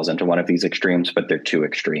teacher falls into one of these extremes, but they're two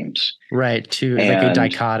extremes. Right. To like a And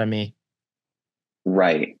dichotomy.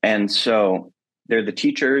 right. And so they're the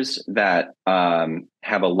teachers that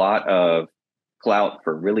have a lot of clout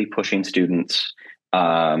for really pushing students,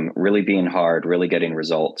 really being hard, really getting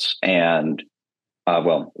results, and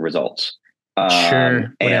results.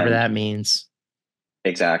 Sure. Whatever And that means.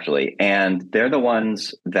 exactly. And they're the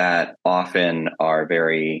ones that often are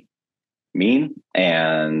very mean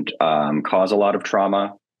and cause a lot of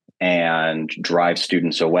trauma and drive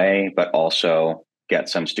students away, but also get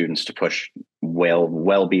some students to push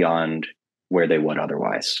well beyond where they would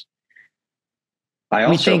otherwise. I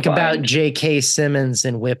We also think about find J.K. Simmons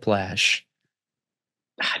and Whiplash.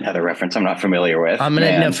 another reference I'm not familiar with. I'm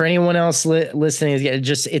gonna no Man, for anyone else listening.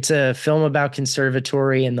 It's a film about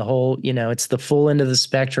conservatory and the whole. It's the full end of the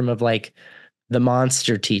spectrum of like the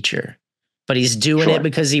monster teacher, but he's doing it sure.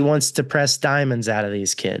 because he wants to press diamonds out of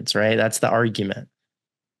these kids. Right? That's the argument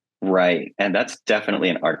Right. And that's definitely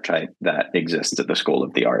an archetype that exists at the School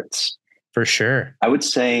of the Arts. for sure. I would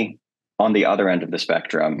say on the other end of the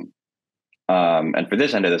spectrum, and for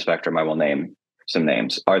this end of the spectrum, I will name some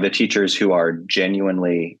names, are the teachers who are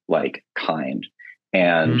genuinely like kind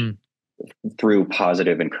and Mm, through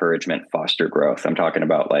positive encouragement foster growth. I'm talking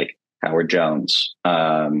about like Howard Jones,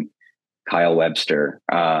 Kyle Webster,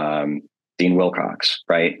 Dean Wilcox,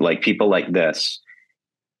 right? Like people like this.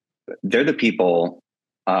 They're the people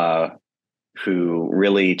who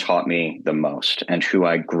really taught me the most and who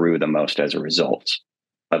I grew the most as a result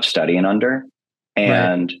of studying under. right.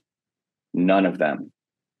 And none of them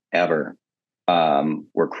ever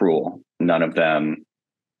were cruel. None of them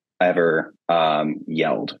ever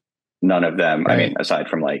yelled. None of them, I mean, Right. aside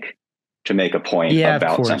from like to make a point Yeah, of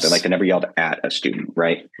about something, like course. they never yelled at a student,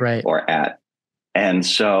 right? Right. Or at. And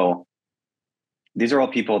so these are all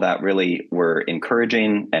people that really were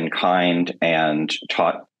encouraging and kind and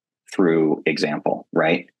taught through example,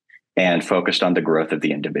 right? And focused on the growth of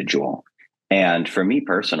the individual. And for me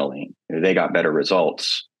personally, they got better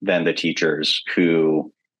results than the teachers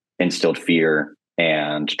who instilled fear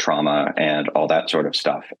and trauma and all that sort of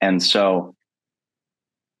stuff. And so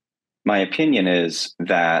my opinion is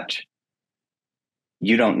that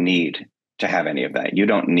you don't need to have any of that. You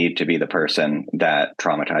don't need to be the person that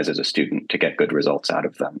traumatizes a student to get good results out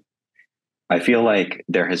of them. I feel like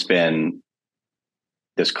there has been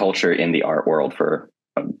this culture in the art world for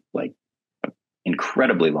like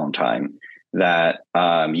incredibly long time that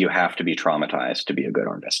you have to be traumatized to be a good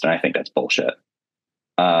artist, and I think that's bullshit.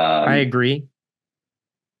 I Um, agree.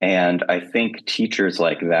 and I think teachers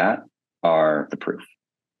like that are the proof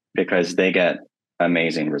because they get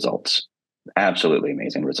amazing results, absolutely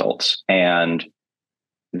amazing results, and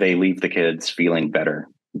they leave the kids feeling better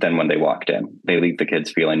than when they walked in. They leave the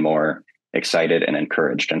kids feeling more excited and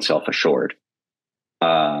encouraged and self-assured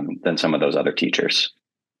than some of those other teachers.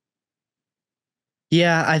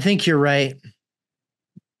 Yeah, I think you're right.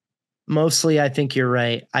 Mostly, I think you're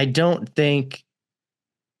right. I don't think.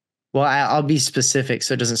 Well, I'll be specific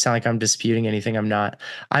so it doesn't sound like I'm disputing anything. I'm not.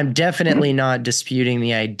 I'm definitely Mhm. not disputing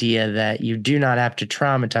the idea that you do not have to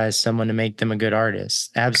traumatize someone to make them a good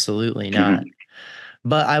artist. Absolutely not. Mhm.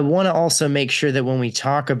 But I want to also make sure that when we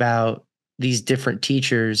talk about these different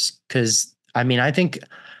teachers, because I mean, I think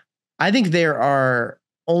there are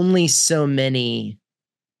only so many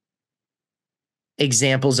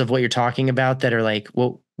examples of what you're talking about that are like,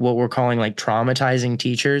 well, what we're calling like traumatizing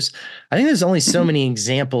teachers. I think there's only so Mhm. many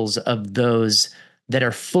examples of those that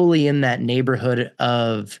are fully in that neighborhood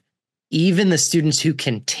of even the students who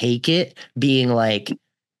can take it being like,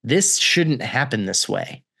 this shouldn't happen this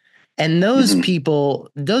way. And Mhm.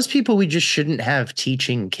 those people we just shouldn't have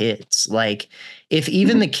teaching kids. Like, if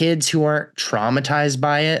even the Mhm. kids who aren't traumatized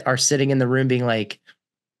by it are sitting in the room being like,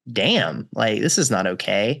 damn, like, this is not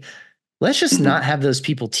okay. Let's just not Mhm. have those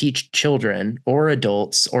people teach children or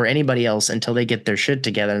adults or anybody else until they get their shit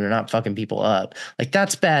together and they're not fucking people up. Like,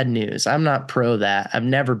 that's bad news. I'm not pro that. I've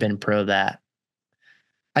never been pro that.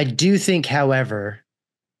 I do think, however,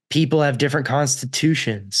 people have different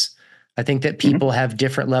constitutions. I think that people Mhm. have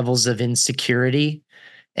different levels of insecurity,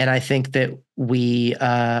 and I think that we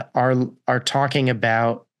are talking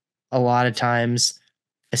about a lot of times,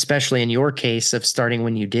 especially in your case of starting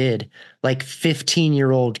when you did, like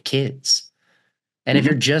 15-year-old kids. And if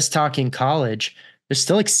you're Mhm. just talking college, there's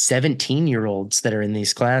still like 17-year-olds that are in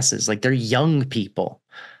these classes. Like, they're young people.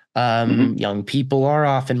 Mhm. Young people are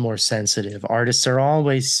often more sensitive. Artists are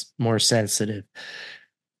always more sensitive.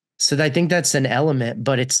 So I think that's an element,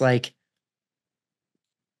 but it's like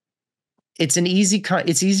it's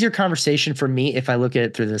easier conversation for me if I look at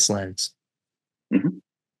it through this lens. Mhm.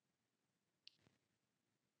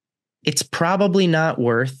 It's probably not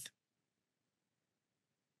worth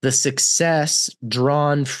the success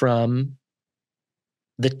drawn from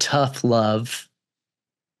the tough love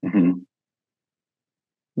Mhm.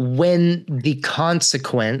 when the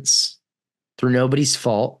consequence, through nobody's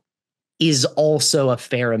fault, is also a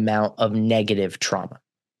fair amount of negative trauma.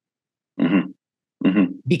 Mhm.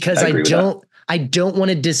 Mhm. Because I agree with that. I don't want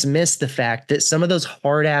to dismiss the fact that some of those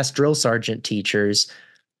hard ass drill sergeant teachers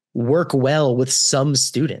work well with some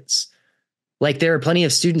students. Like, there are plenty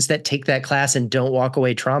of students that take that class and don't walk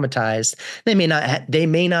away traumatized. They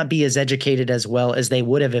may not be as educated as well as they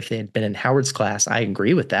would have if they had been in Howard's class. I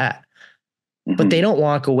agree with that. But they Mhm. don't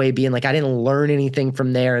walk away being like, I didn't learn anything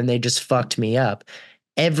from there and they just fucked me up.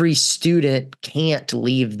 Every student can't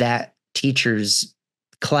leave that teacher's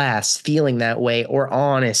class feeling that way, or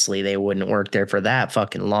honestly, they wouldn't work there for that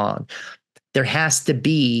fucking long. There has to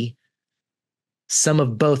be some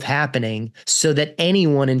of both happening so that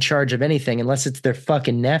anyone in charge of anything, unless it's their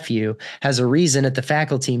fucking nephew, has a reason at the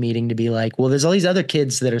faculty meeting to be like, well, there's all these other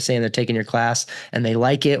kids that are saying they're taking your class and they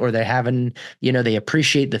like it, or they're having, they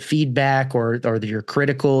appreciate the feedback, or you're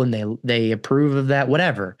critical and they approve of that,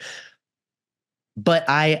 whatever. But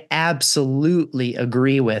I absolutely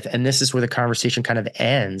agree with, and this is where the conversation kind of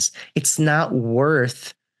ends. It's not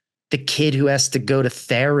worth the kid who has to go to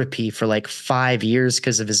therapy for like 5 years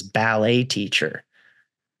because of his ballet teacher.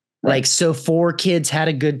 Right. Like, so four kids had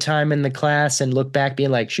a good time in the class and look back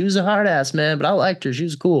being like, she was a hard ass, man, but I liked her. She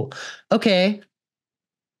was cool. Okay.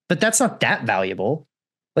 But that's not that valuable.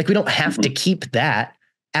 Like, we don't have to Mhm. keep that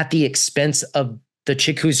at the expense of the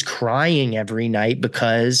chick who's crying every night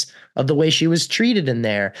because of the way she was treated in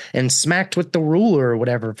there and smacked with the ruler or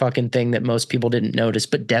whatever fucking thing that most people didn't notice,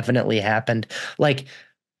 but definitely happened. Like,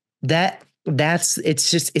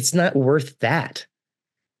 it's not worth that.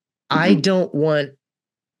 I Mhm. don't want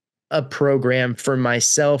a program for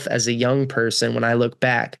myself as a young person. When I look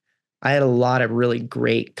back, I had a lot of really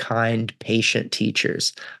great, kind, patient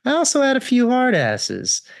teachers. I also had a few hard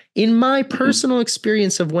asses. In my Mhm. personal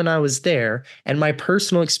experience of when I was there and my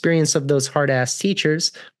personal experience of those hard ass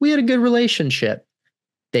teachers, we had a good relationship.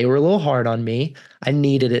 They were a little hard on me. I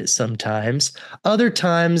needed it sometimes. Other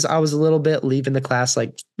times I was a little bit leaving the class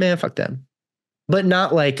like, man, fuck them, but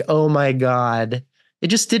not like, oh my God. It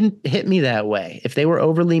just didn't hit me that way. If they were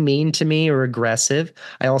overly mean to me or aggressive,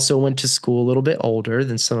 I also went to school a little bit older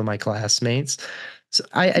than some of my classmates. So to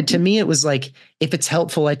Mhm. me, it was like, if it's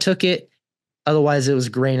helpful, I took it. Otherwise, it was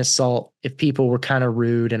a grain of salt. If people were kind of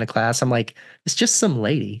rude in a class, I'm like, it's just some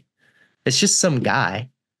lady. It's just some guy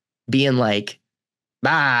being like,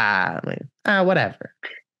 whatever.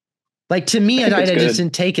 Like, to I me, think it's I just good.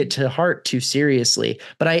 didn't take it to heart too seriously.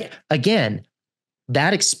 But again,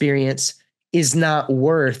 that experience is not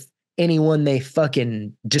worth anyone they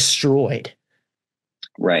fucking destroyed.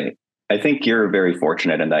 Right. I think you're very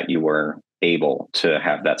fortunate in that you were able to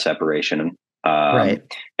have that separation. Um, Right.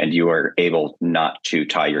 and you are able not to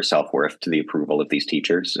tie your self worth to the approval of these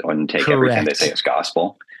teachers and take everything they say Correct. as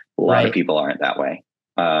gospel. A lot of Right. people aren't that way.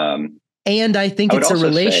 Um, And I think I would it's a also say,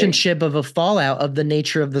 relationship of a fallout of the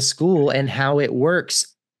nature of the school and how it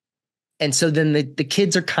works. And so then the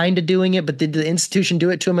kids are kind of doing it, but did the institution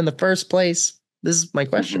do it to them in the first place? This is my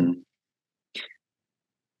question. mhm,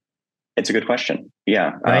 it's a good question.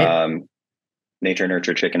 Yeah. Right. Nature,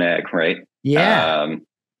 nurture, chicken, egg, right? Yeah. Um,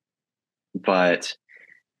 but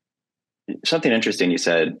Something interesting you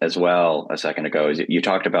said as well a second ago is you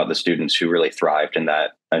talked about the students who really thrived in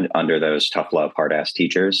that under those tough love, hard ass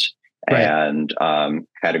teachers, Right. and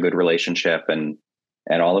had a good relationship and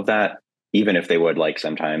all of that. Even if they would like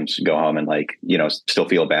sometimes go home and like still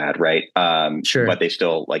feel bad, right? But Sure. they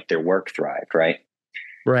still like their work thrived, right?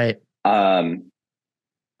 Right. Um,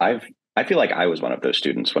 I've I feel like I was one of those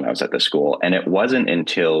students when I was at the school, and it wasn't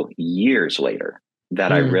until years later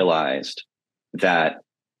that I Mm, realized that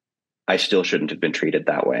I still shouldn't have been treated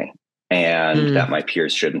that way, and that mm, my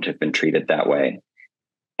peers shouldn't have been treated that way.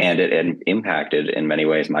 And it impacted in many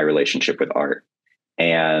ways my relationship with art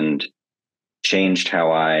and changed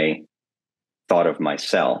how I thought of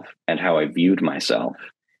myself and how I viewed myself.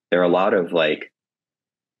 There are a lot of like,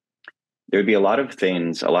 there would be a lot of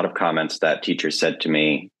things, a lot of comments that teachers said to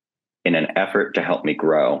me in an effort to help me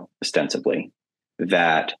grow, ostensibly,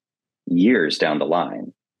 that years down the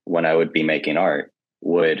line, when I would be making art,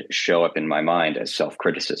 would show up in my mind as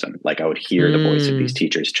self-criticism. Like I would hear the voice of these mm.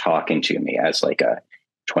 teachers talking to me as like a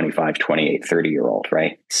 25, 28, 30-year old,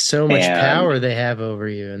 right? So much And power they have over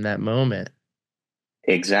you in that moment.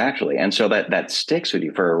 exactly. And so that sticks with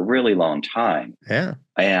you for a really long time. Yeah.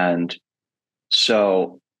 And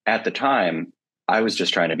so at the time, I was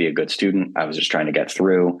just trying to be a good student. I was just trying to get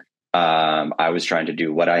through. I was trying to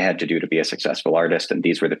do what I had to do to be a successful artist. And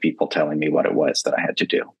these were the people telling me what it was that I had to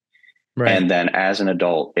do. Right. And then as an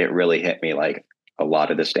adult, it really hit me like a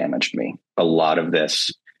lot of this damaged me. A lot of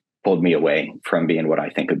this pulled me away from being what I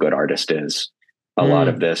think a good artist is. A lot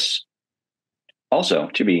of Mm, this also,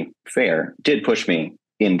 to be fair, did push me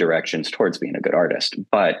in directions towards being a good artist,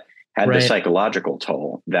 but had the right. psychological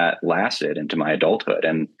toll that lasted into my adulthood.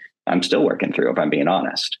 And I'm still working through, if I'm being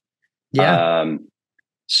honest. Yeah. Um,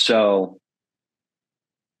 so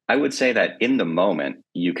I would say that in the moment,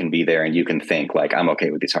 you can be there and you can think like, I'm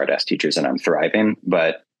okay with these hard ass teachers and I'm thriving,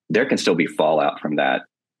 but there can still be fallout from that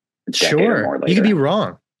decade or Sure. more You could be later.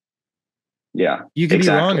 wrong. Yeah, You could be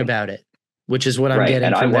wrong exactly. about it, which is what I'm Right. getting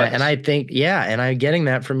And I from that. And was. I think, yeah, and I'm getting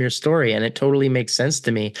that from your story. And it totally makes sense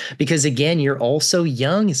to me because, again, you're also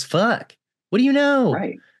young as fuck. What do you know?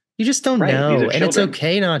 Right. You just don't Right. These are know. And it's children.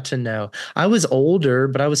 okay not to know. I was older,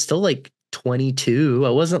 but I was still like 22. I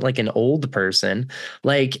wasn't like an old person.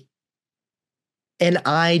 Like, and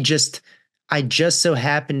I just so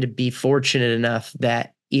happen to be fortunate enough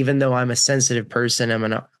that even though I'm a sensitive person, I'm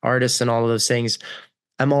an artist and all of those things,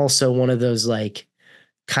 I'm also one of those like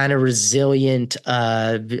kind of resilient,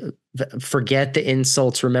 forget the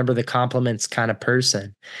insults, remember the compliments kind of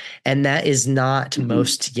person. And that is not Mm-hmm.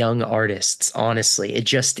 most young artists, honestly. It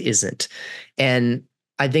just isn't. And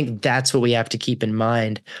I think that's what we have to keep in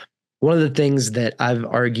mind. One of the things that I've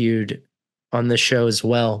argued on the show as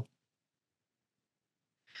well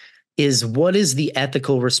is what is the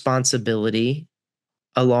ethical responsibility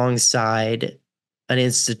alongside an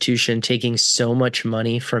institution taking so much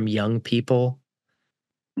money from young people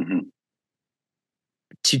Mm-hmm.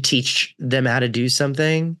 to teach them how to do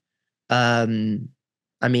something? Um,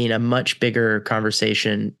 I mean, a much bigger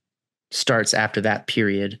conversation starts after that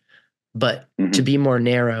period. But to Mm-hmm. be more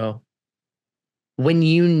narrow, when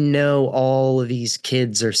you know all of these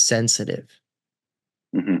kids are sensitive,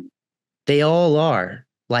 Mm-hmm. they all are.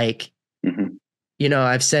 Like, Mm-hmm.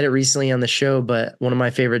 I've said it recently on the show, but one of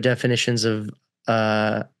my favorite definitions of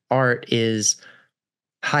uh, art is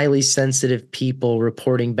highly sensitive people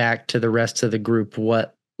reporting back to the rest of the group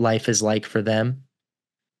what life is like for them.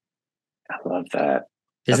 I love that.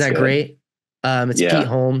 Isn't That's that good. great? It's Pete Yeah.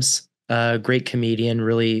 Holmes, great comedian,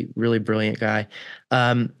 really, really brilliant guy.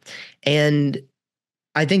 Um, and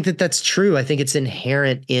I think that that's true. I think it's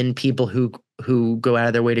inherent in people who go out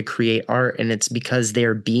of their way to create art, and it's because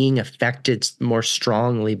they're being affected more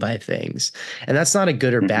strongly by things. And that's not a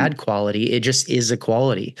good or Mm-hmm. bad quality. It just is a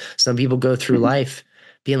quality. Some people go through Mm-hmm. life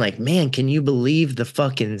being like, "Man, can you believe the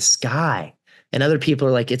fucking sky?" And other people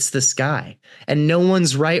are like, "It's the sky." And no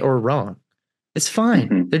one's right or wrong. It's fine.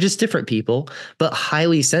 Mm-hmm. They're just different people, but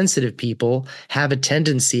highly sensitive people have a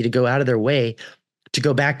tendency to go out of their way to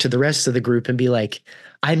go back to the rest of the group and be like,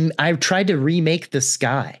 I've tried to remake the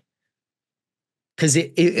sky because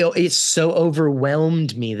it so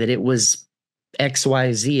overwhelmed me that it was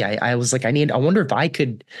XYZ. I was like, I wonder if I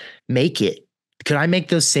could make it. Could I make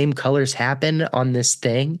those same colors happen on this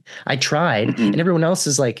thing? I tried, and Mm-hmm. everyone else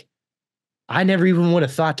is like, I never even would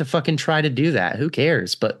have thought to fucking try to do that. Who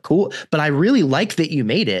cares? But cool. But I really like that you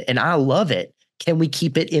made it and I love it. Can we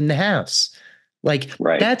keep it in the house? Like,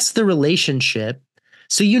 Right. that's the relationship.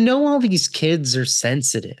 So, all these kids are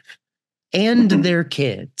sensitive and Mm-hmm. they're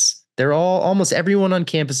kids. They're almost everyone on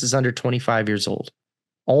campus is under 25 years old.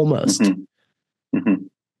 Almost. Mm-hmm.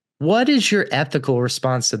 Mm-hmm. what is your ethical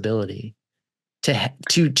responsibility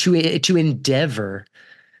to endeavor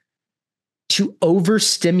to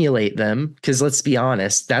overstimulate them? Because let's be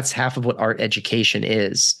honest, that's half of what art education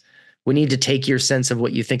is. We need to take your sense of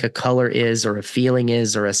what you think a color is or a feeling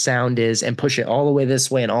is or a sound is and push it all the way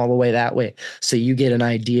this way and all the way that way so you get an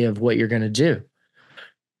idea of what you're going to do.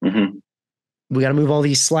 Mm-hmm. We got to move all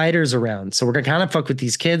these sliders around. So we're going to kind of fuck with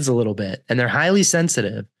these kids a little bit, and they're highly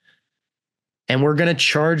sensitive. And we're going to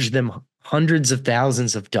charge them hundreds of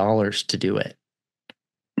thousands of dollars to do it.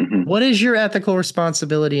 Mm-hmm. What is your ethical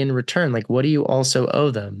responsibility in return? Like, what do you also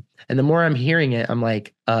owe them? And the more I'm hearing it, I'm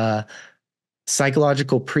like,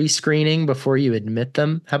 psychological pre-screening before you admit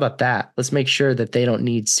them. How about that? Let's make sure that they don't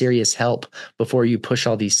need serious help before you push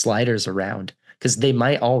all these sliders around, because they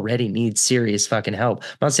might already need serious fucking help.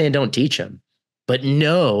 I'm not saying don't teach them, but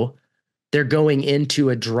no, they're going into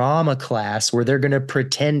a drama class where they're going to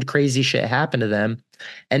pretend crazy shit happened to them.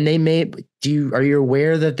 And they may, are you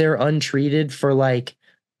aware that they're untreated for like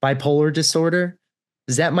bipolar disorder?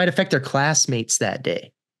 Because that might affect their classmates that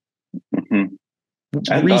day. Mm-hmm. I hadn't thought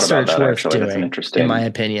about Research that, worth actually. That's an doing, interesting, in my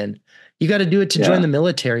opinion. You got to do it to join the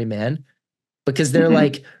military, man, because they're Mm-hmm.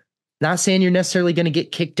 like, not saying you're necessarily going to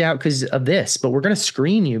get kicked out because of this, but we're going to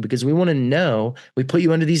screen you because we want to know. We put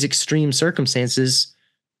you under these extreme circumstances.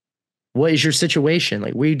 What is your situation?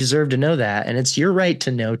 Like, we deserve to know that. And it's your right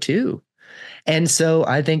to know too. And so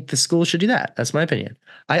I think the school should do that. That's my opinion.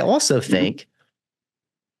 I also Mm-hmm. think,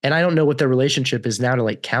 and I don't know what their relationship is now to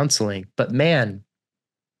like counseling, but man,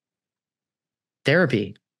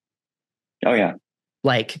 therapy, Oh yeah.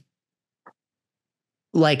 like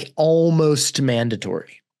almost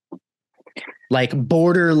mandatory, like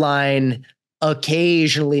borderline.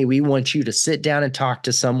 Occasionally, we want you to sit down and talk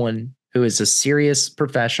to someone who is a serious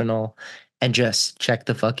professional and just check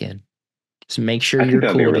the fuck in. Just make sure I think you're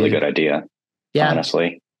that'd cool, be a really dude. good idea, Yeah,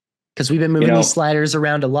 honestly. because we've been You moving these know, sliders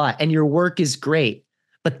around a lot, and your work is great,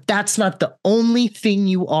 but that's not the only thing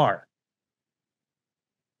you are.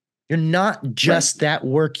 You're not right. just that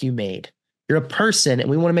work you made. You're a person, and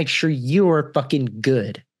we want to make sure you're fucking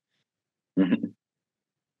good. Mm-hmm.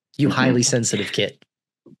 You Mm-hmm. highly sensitive kid.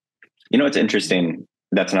 You know, it's interesting.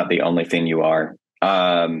 That's not the only thing you are.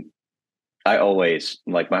 I always,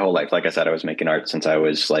 like my whole life, like I said, I was making art since I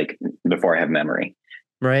was like before I have memory.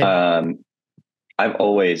 Right. I've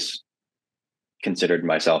always considered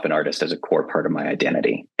myself an artist as a core part of my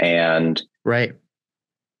identity. And right.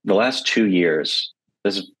 The last 2 years,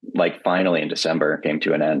 this is like finally in December came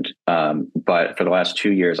to an end. But for the last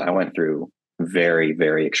 2 years, I went through very,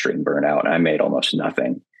 very extreme burnout. I made almost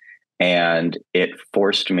nothing. And it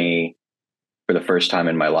forced me for the first time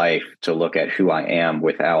in my life to look at who I am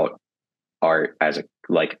without art as a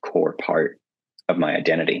like core part of my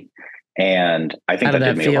identity. And I think How did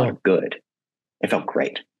that did that me a lot feel? of good. It felt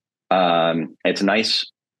great. It's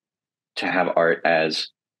nice to have art as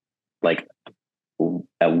like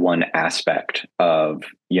a one aspect of,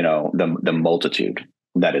 you know, the multitude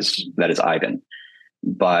that is Ivan.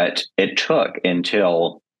 But it took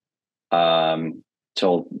till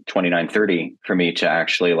 2930 for me to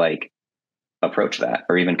actually like approach that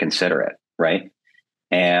or even consider it, right?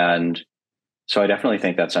 And so I definitely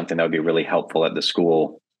think that's something that would be really helpful at the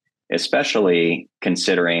school, especially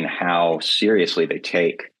considering how seriously they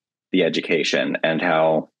take the education and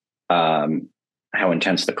how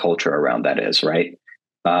intense the culture around that is, right?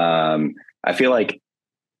 I feel like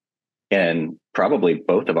in probably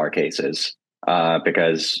both of our cases,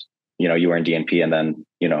 because you know you were in DNP and then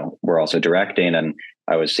you know we're also directing, and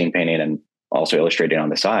I was scene painting and also illustrating on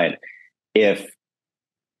the side. If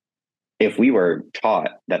we were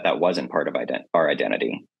taught that that wasn't part of our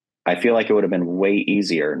identity, I feel like it would have been way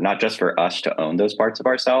easier, not just for us to own those parts of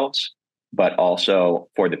ourselves, but also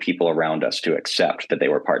for the people around us to accept that they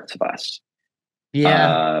were parts of us.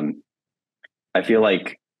 Yeah. I feel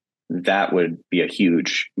like that would be a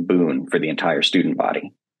huge boon for the entire student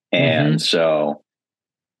body. And so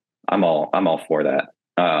I'm all for that.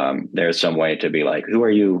 There's some way to be like, who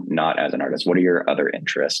are you not as an artist? What are your other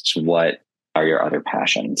interests? What are your other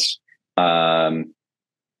passions? And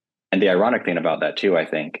the ironic thing about that too, I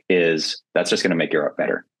think, is that's just going to make your art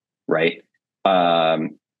better, right?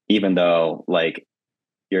 Even though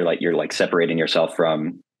you're separating yourself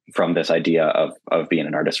from this idea of being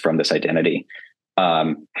an artist, from this identity,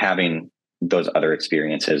 having those other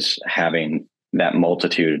experiences, having that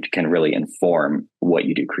multitude can really inform what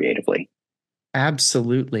you do creatively.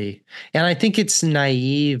 Absolutely. And I think it's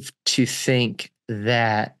naive to think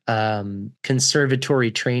that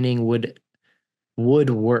conservatory training would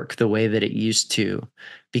work the way that it used to,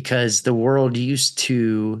 because the world used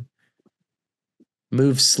to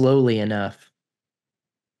move slowly enough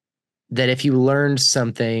that if you learned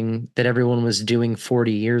something that everyone was doing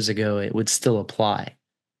 40 years ago, it would still apply.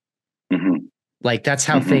 Mm-hmm. Like that's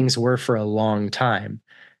how Mm-hmm. things were for a long time.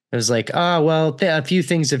 It was like, oh, well, a few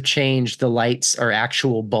things have changed. The lights are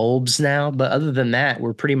actual bulbs now. But other than that,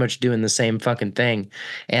 we're pretty much doing the same fucking thing.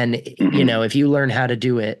 And, Mm-hmm. if you learn how to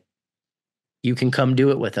do it, you can come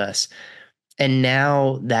do it with us. And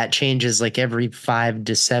now that changes like every 5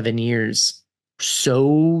 to 7 years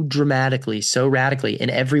so dramatically, so radically in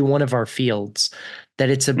every one of our fields that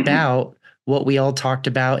it's Mm-hmm. about what we all talked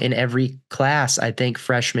about in every class, I think,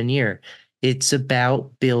 freshman year. It's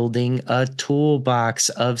about building a toolbox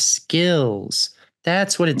of skills.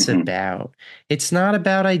 That's what it's Mm-hmm. about. It's not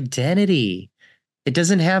about identity. It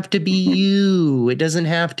doesn't have to be Mm-hmm. you. It doesn't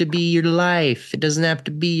have to be your life. It doesn't have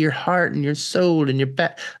to be your heart and your soul and your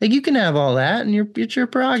back. Like you can have all that and it's your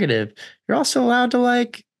prerogative. You're also allowed to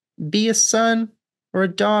like be a son or a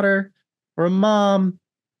daughter or a mom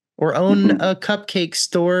or own Mm-hmm. a cupcake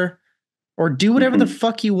store or do whatever the Mm-hmm.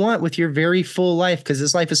 fuck you want with your very full life because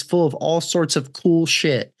this life is full of all sorts of cool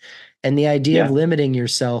shit. And the idea of Yeah. limiting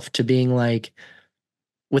yourself to being like,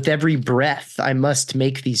 with every breath, I must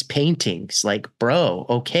make these paintings. Like, bro,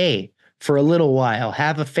 okay, for a little while,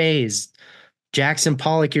 have a phase. Jackson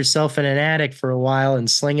Pollock yourself in an attic for a while and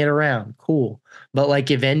sling it around. Cool. But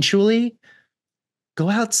like eventually, go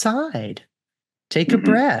outside, take a Mm-hmm.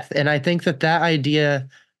 breath. And I think that idea,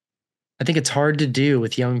 I think it's hard to do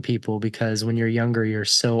with young people because when you're younger, you're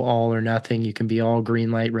so all or nothing. You can be all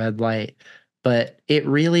green light, red light. But it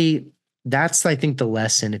really, that's, I think, the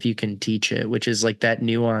lesson if you can teach it, which is like that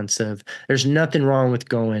nuance of there's nothing wrong with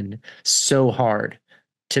going so hard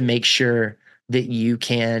to make sure that you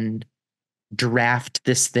can draft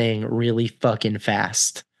this thing really fucking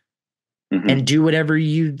fast Mm-hmm. and do whatever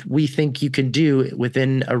we think you can do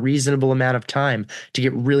within a reasonable amount of time to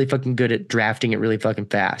get really fucking good at drafting it really fucking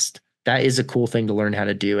fast. That is a cool thing to learn how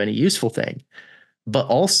to do and a useful thing. But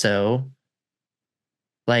also,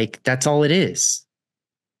 like that's all it is.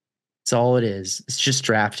 It's all it is. It's just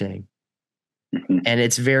drafting. Mm-hmm. And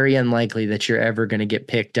it's very unlikely that you're ever going to get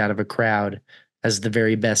picked out of a crowd as the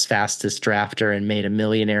very best, fastest drafter and made a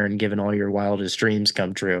millionaire and given all your wildest dreams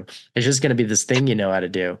come true. It's just going to be this thing you know how to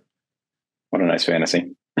do. What a nice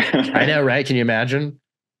fantasy. I know, right? Can you imagine?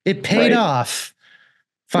 It paid Right. off.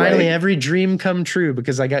 Finally, Right. every dream come true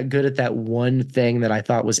because I got good at that one thing that I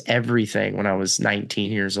thought was everything when I was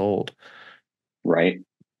 19 years old. Right.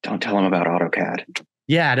 Don't tell them about AutoCAD.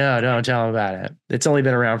 Yeah, no, don't tell them about it. It's only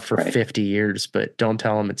been around for Right. 50 years, but don't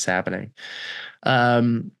tell them it's happening.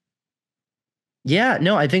 Um, yeah,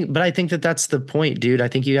 no, I think that that's the point, dude. I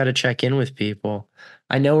think you got to check in with people.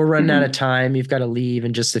 I know we're running out of Mm-hmm. time. You've got to leave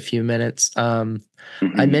in just a few minutes. I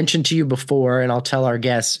Mm-hmm. mentioned to you before, and I'll tell our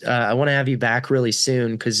guests, I want to have you back really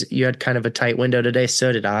soon because you had kind of a tight window today.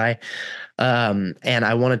 So did I. And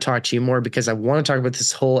I want to talk to you more because I want to talk about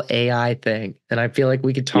this whole AI thing. And I feel like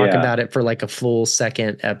we could talk Yeah. about it for like a full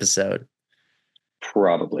second episode.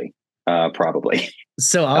 Probably. Probably.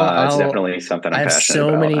 So It's definitely something I I'm have passionate so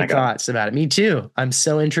about. many I got, thoughts about it. Me too. I'm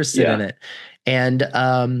so interested in yeah. it. And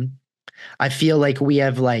I feel like we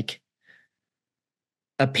have like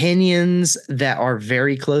opinions that are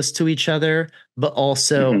very close to each other, but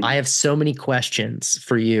also Mm-hmm. I have so many questions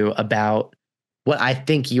for you about what I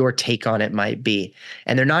think your take on it might be.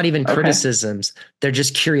 And they're not even Okay. criticisms, they're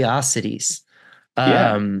just curiosities.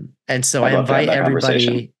 Yeah. And so I I'd love to have invite that conversation.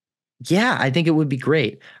 everybody. Yeah, I think it would be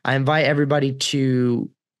great. I invite everybody to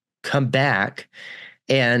come back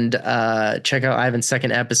and check out Ivan's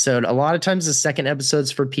second episode. A lot of times, the second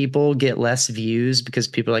episodes for people get less views because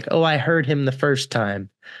people are like, oh, I heard him the first time.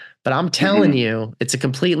 But I'm telling Mm-hmm. you, it's a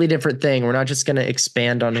completely different thing. We're not just going to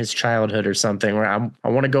expand on his childhood or something. Where I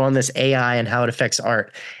want to go on this AI and how it affects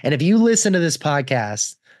art. And if you listen to this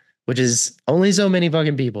podcast, which is only so many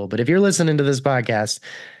fucking people, but if you're listening to this podcast,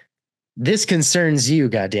 this concerns you,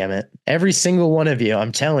 goddammit. Every single one of you,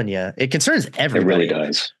 I'm telling you, it concerns It really everybody,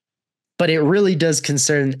 does. but it really does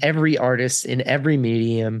concern every artist in every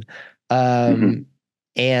medium. Mm-hmm. Um,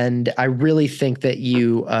 and I really think that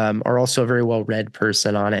you are also a very well read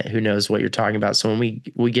person on it who knows what you're talking about. So when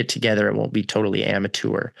we get together, it won't be totally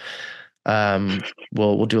amateur.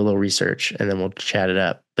 We'll do a little research and then we'll chat it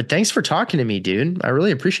up. But thanks for talking to me, dude. I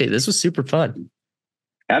really appreciate it. This was super fun.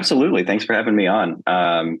 Absolutely. Thanks for having me on.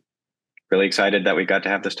 Really excited that we got to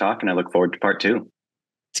have this talk, and I look forward to part two.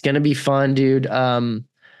 It's gonna be fun, dude.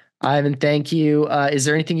 Ivan, thank you. Is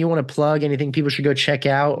there anything you want to plug? Anything people should go check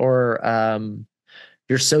out, or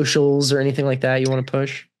your socials or anything like that you want to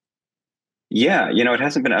push? Yeah, it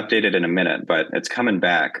hasn't been updated in a minute, but it's coming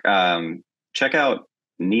back. Check out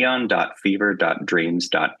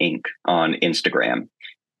neon.fever.dreams.inc on Instagram.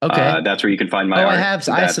 Okay. That's where you can find my Oh, art.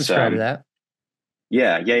 I That's subscribe to that.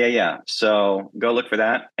 yeah. So go look for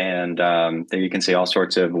that, and there you can see all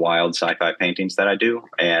sorts of wild sci-fi paintings that I do.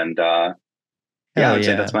 And yeah, I Hell would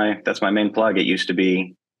say yeah. that's my main plug. It used to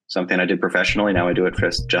be something I did professionally. Now I do it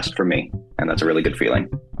just for me, and that's a really good feeling.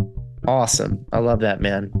 Awesome. I love that,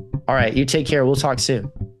 man. All right. You take care. We'll talk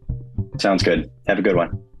soon. Sounds good. Have a good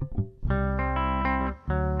one.